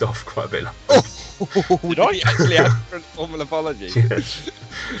Lewis slagged off quite a bit. Did I actually ask for a formal apology?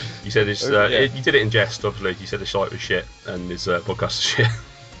 You said his, Yeah. you did it in jest, obviously. You said his site was shit and his podcast was shit.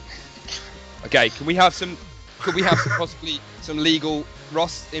 Okay, could we have possibly some legal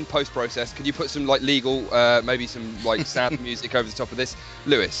Ross in post process? Could you put some like legal, maybe some like sound music over the top of this,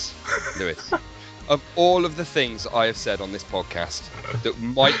 Lewis? Of all of the things I have said on this podcast that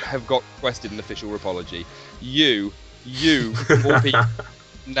might have got requested an official apology, you, of all people,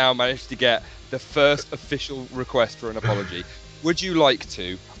 now managed to get the first official request for an apology. Would you like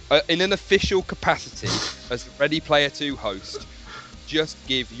to, in an official capacity as the Ready Player 2 host, just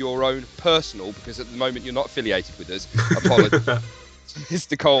give your own personal, because at the moment you're not affiliated with us, apology to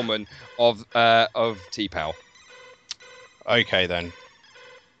Mr. Coleman of T-Pal? Okay then,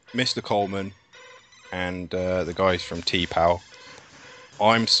 Mr. Coleman and the guys from T-Pal,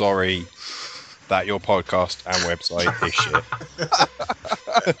 I'm sorry that your podcast and website is shit.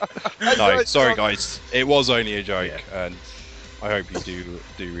 No, sorry guys, it was only a joke, and I hope you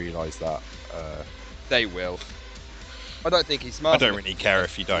do realise that. They will. I don't think he's smart. I don't really care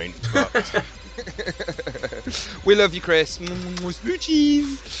if you don't. But... We love you, Chris.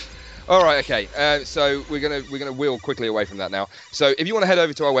 Smoochies. All right, okay. So we're gonna wheel quickly away from that now. So if you want to head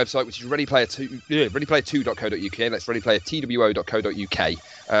over to our website, which is readyplayer2.co.uk, that's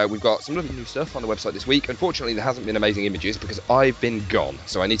readyplayer2wo.co.uk. We've got some lovely new stuff on the website this week. Unfortunately, there hasn't been amazing images because I've been gone,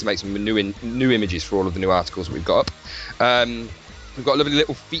 so I need to make some new images for all of the new articles that we've got up. We've got a lovely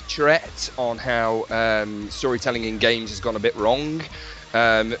little featurette on how storytelling in games has gone a bit wrong.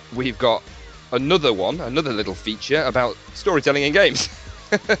 We've got another little feature about storytelling in games.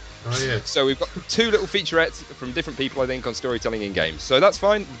 Oh yeah. So we've got two little featurettes from different people, I think, on storytelling in games. So that's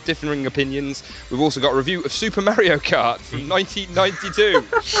fine, differing opinions. We've also got a review of Super Mario Kart from 1992.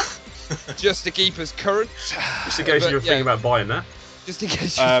 Just to keep us current. Just in case you were thinking about buying that. Just in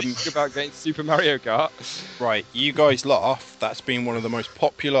case you're thinking about getting Super Mario Kart. Right, you guys laugh. That's been one of the most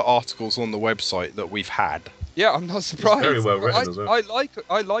popular articles on the website that we've had. Yeah, I'm not surprised. It's very well written as well.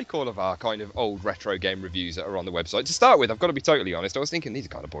 I like all of our kind of old retro game reviews that are on the website. To start with, I've got to be totally honest. I was thinking these are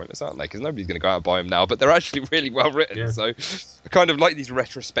kind of pointless, aren't they? Because nobody's going to go out and buy them now. But they're actually really well written. Yeah. So I kind of like these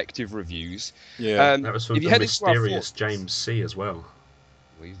retrospective reviews. Yeah, that was from the mysterious James C. as well.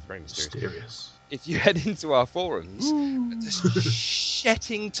 Well, he's very mysterious. If you head into our forums, there's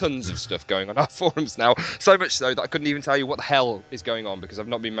shitting tons of stuff going on our forums now. So much so that I couldn't even tell you what the hell is going on because I've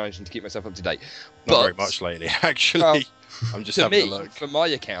not been managing to keep myself up to date. Not very much lately, actually. I'm just To having me, a look. for my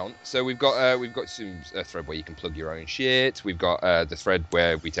account, so we've got some thread where you can plug your own shit. We've got the thread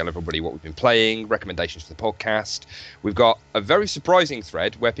where we tell everybody what we've been playing, recommendations for the podcast. We've got a very surprising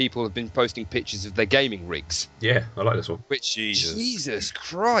thread where people have been posting pictures of their gaming rigs. Yeah, I like this one. Which, Jesus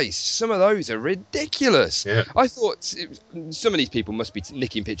Christ, some of those are ridiculous. Yeah. I thought some of these people must be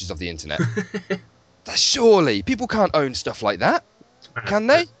nicking pictures off the internet. Surely people can't own stuff like that, can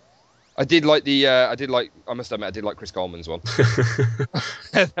they? I must admit, I did like Chris Coleman's one.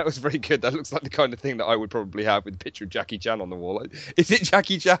 That was very good. That looks like the kind of thing that I would probably have with a picture of Jackie Chan on the wall. Is it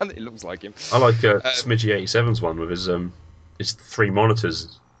Jackie Chan? It looks like him. I like Smidgey87's one with his 3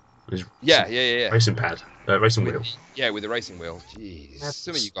 monitors. His racing pad, racing wheel. Yeah, with the racing wheel. Jeez,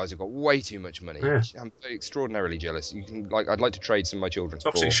 some of you guys have got way too much money. Yeah. I'm extraordinarily jealous. I'd like to trade some of my children's.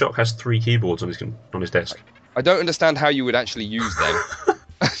 Toxic Shock has 3 keyboards on his desk. I don't understand how you would actually use them.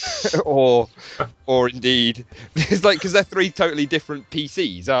 or indeed, it's like, because they're 3 totally different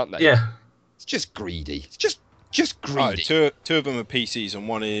PCs, aren't they? Yeah. It's just greedy. It's just greedy. Two of them are PCs and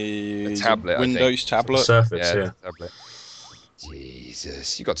one is a tablet, Windows tablet. Surface, yeah. Tablet.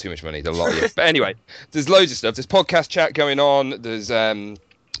 Jesus, you got too much money, the lot of you. But anyway, there's loads of stuff. There's podcast chat going on. There's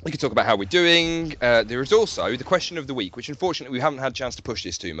we can talk about how we're doing. There is also the question of the week, which unfortunately we haven't had a chance to push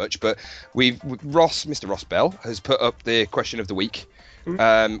this too much, but Mr. Ross Bell has put up the question of the week.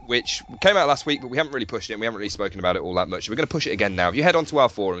 Which came out last week, but we haven't really pushed it, and we haven't really spoken about it all that much. So we're going to push it again now. If you head onto our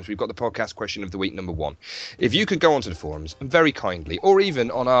forums, we've got the podcast question of the week number 1. If you could go onto the forums and very kindly, or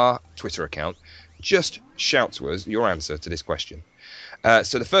even on our Twitter account, just shout to us your answer to this question.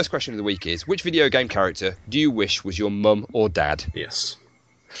 So the first question of the week is, which video game character do you wish was your mum or dad? Yes.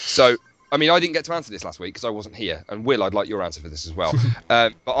 So, I mean, I didn't get to answer this last week because I wasn't here. And Will, I'd like your answer for this as well.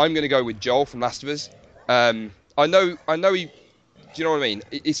 But I'm going to go with Joel from Last of Us. I know he... Do you know what I mean?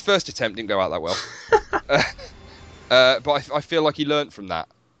 His first attempt didn't go out that well. But I feel like he learnt from that.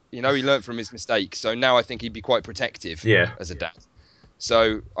 You know, he learnt from his mistake. So now I think he'd be quite protective as a dad.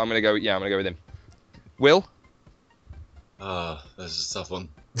 So I'm going to go with him. Will? This is a tough one.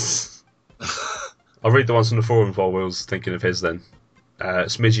 I'll read the ones from the forums while Will's thinking of his then.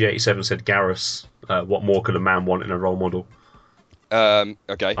 Smidgey87 said Garrus. What more could a man want in a role model?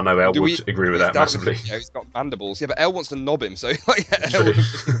 Okay. I know Elle would agree with that massively. Yeah, he's got mandibles. Yeah, but Elle wants to knob him, so like,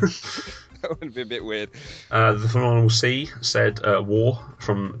 that would be a bit weird. The Phenomenal C said War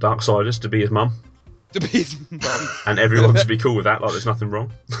from Darksiders to be his mum. To be his mum. And everyone should be cool with that, like there's nothing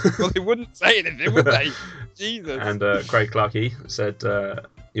wrong. Well, they wouldn't say anything, would they? Jesus. And Craig Clarkey said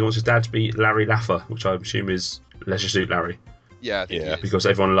he wants his dad to be Larry Laffer, which I assume is Leisure Suit Larry. Yeah, because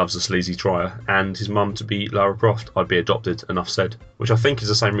everyone loves a sleazy trier, and his mum to be Lara Croft. I'd be adopted, enough said. Which I think is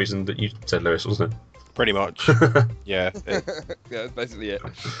the same reason that you said, Lewis, wasn't it? Pretty much. Yeah. Yeah, that's basically it.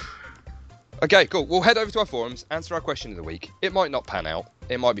 Okay, cool. We'll head over to our forums, answer our question of the week. It might not pan out.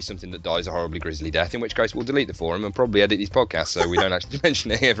 It might be something that dies a horribly grisly death, in which case we'll delete the forum and probably edit these podcasts so we don't actually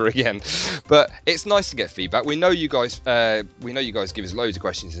mention it ever again. But it's nice to get feedback. We know you guys give us loads of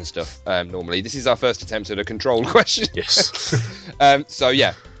questions and stuff normally. This is our first attempt at a controlled question. Yes. So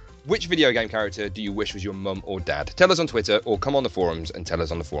yeah, which video game character do you wish was your mum or dad? Tell us on Twitter or come on the forums and tell us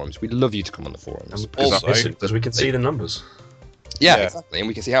on the forums. We'd love you to come on the forums. Because we can see the numbers. Yeah, exactly, and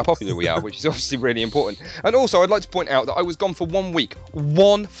we can see how popular we are, which is obviously really important. And also, I'd like to point out that I was gone for 1 week.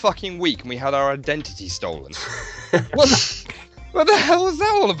 1 fucking week, and we had our identity stolen. What the hell was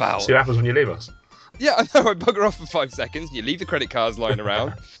that all about? See what happens when you leave us. Yeah, I know, I bugger off for 5 seconds, you leave the credit cards lying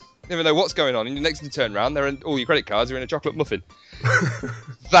around, never know what's going on, and the next time you turn around, all your credit cards are in a chocolate muffin.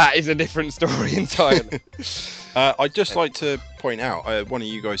 That is a different story entirely. I'd just like to point out, one of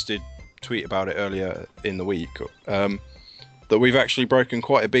you guys did tweet about it earlier in the week, that we've actually broken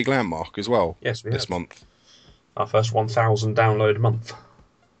quite a big landmark as well. Yes, we this have. month. Our first 1,000 download month.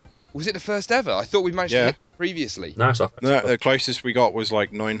 Was it the first ever? I thought we managed to hit previously. No, it's not. No, the closest we got was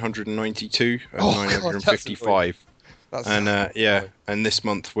like 992 and 955. And this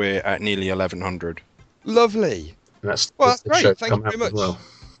month we're at nearly 1,100. Lovely. And that's great. Thank you very much. Well.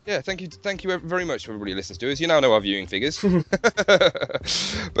 Yeah, thank you very much for everybody who listens to us. You now know our viewing figures.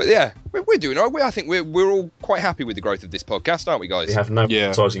 But yeah, we're doing all right. I think we're all quite happy with the growth of this podcast, aren't we, guys? We have no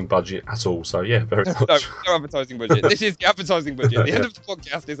advertising budget at all, so yeah, very much. No advertising budget. This is the advertising budget. The end of the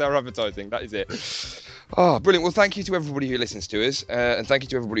podcast is our advertising. That is it. Oh, brilliant. Well, thank you to everybody who listens to us, and thank you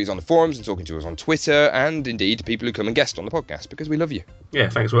to everybody who's on the forums and talking to us on Twitter, and indeed people who come and guest on the podcast, because we love you. Yeah,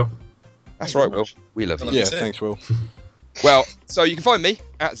 thanks, Will. That's right, Will. We love you. Yeah, thanks, Will. Well, so you can find me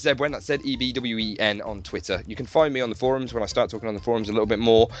at Zebwen, that's ZEBWEN on Twitter. You can find me on the forums when I start talking on the forums a little bit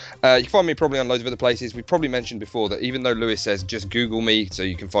more. You can find me probably on loads of other places. We probably mentioned before that even though Lewis says just Google me, so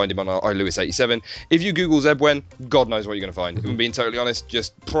you can find him on iLewis87. If you Google Zebwen, God knows what you're going to find. If I'm being totally honest,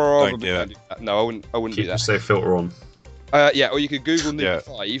 just probably don't do that. No, I wouldn't do that. Keep the safe filter on. Yeah, or you could Google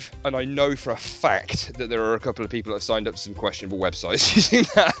Noob5, and I know for a fact that there are a couple of people that have signed up to some questionable websites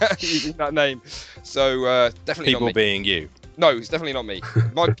using that name. So definitely people not me. being you. No, it's definitely not me.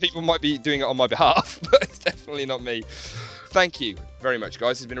 People might be doing it on my behalf, but it's definitely not me. Thank you very much,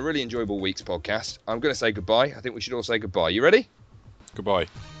 guys. It's been a really enjoyable week's podcast. I'm going to say goodbye. I think we should all say goodbye. You ready? Goodbye.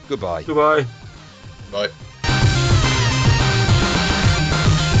 Goodbye. Goodbye. Bye.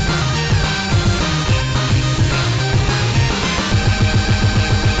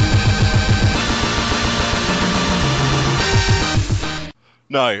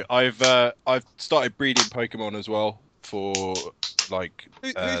 No, I've started breeding Pokemon as well for like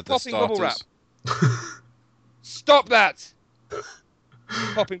Who's the popping bubble wrap? starters. Stop that!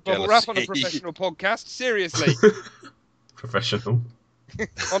 Popping bubble wrap on a Jealousy. professional podcast? Seriously? Professional.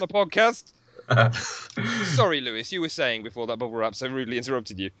 On a podcast? Sorry, Lewis, you were saying before that bubble wrap so rudely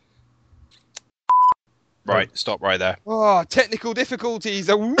interrupted you. Right, stop right there. Oh, technical difficulties.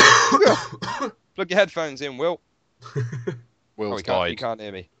 Plug your headphones in, Will. Will's You died. can't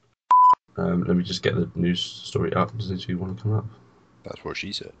hear me. Let me just get the news story up. Does you want to come up? That's what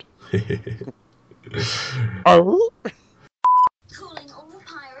she said.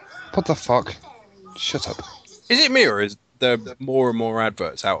 What the fuck? Shut up. Is it me or is there more and more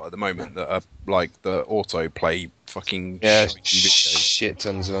adverts out at the moment that are like the autoplay fucking shitty videos? Shit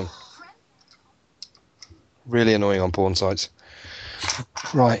tons of them. Really annoying on porn sites.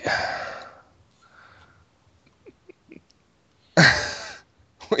 Right.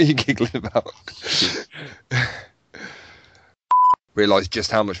 What are you giggling about? Realise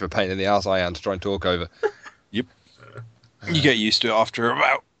just how much of a pain in the ass I am to try and talk over. Yep. You get used to it after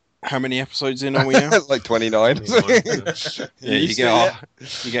about how many episodes in are we now? Like 29. Yeah,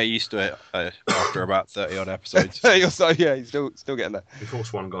 you get used to it after about 30 odd episodes. You're still getting there. We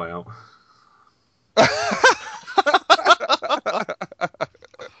forced one guy out.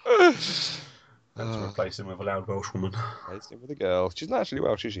 And to replace him with a loud Welsh woman. Replace him with a girl. She's not actually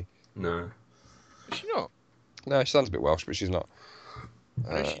Welsh, is she? No. Is she not? No, she sounds a bit Welsh, but she's not.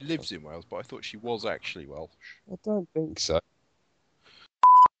 I know she lives in Wales, but I thought she was actually Welsh. I don't think so.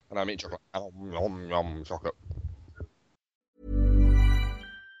 And I mean chocolate. Chocolate.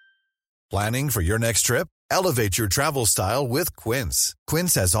 Planning for your next trip? Elevate your travel style with Quince.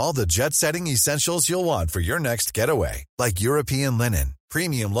 Quince has all the jet-setting essentials you'll want for your next getaway, like European linen,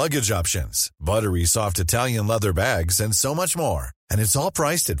 premium luggage options, buttery soft Italian leather bags, and so much more. And it's all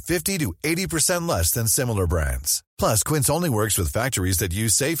priced at 50 to 80% less than similar brands. Plus, Quince only works with factories that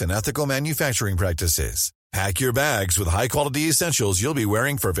use safe and ethical manufacturing practices. Pack your bags with high-quality essentials you'll be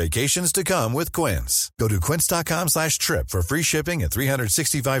wearing for vacations to come with Quince. Go to quince.com/trip for free shipping and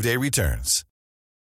 365-day returns.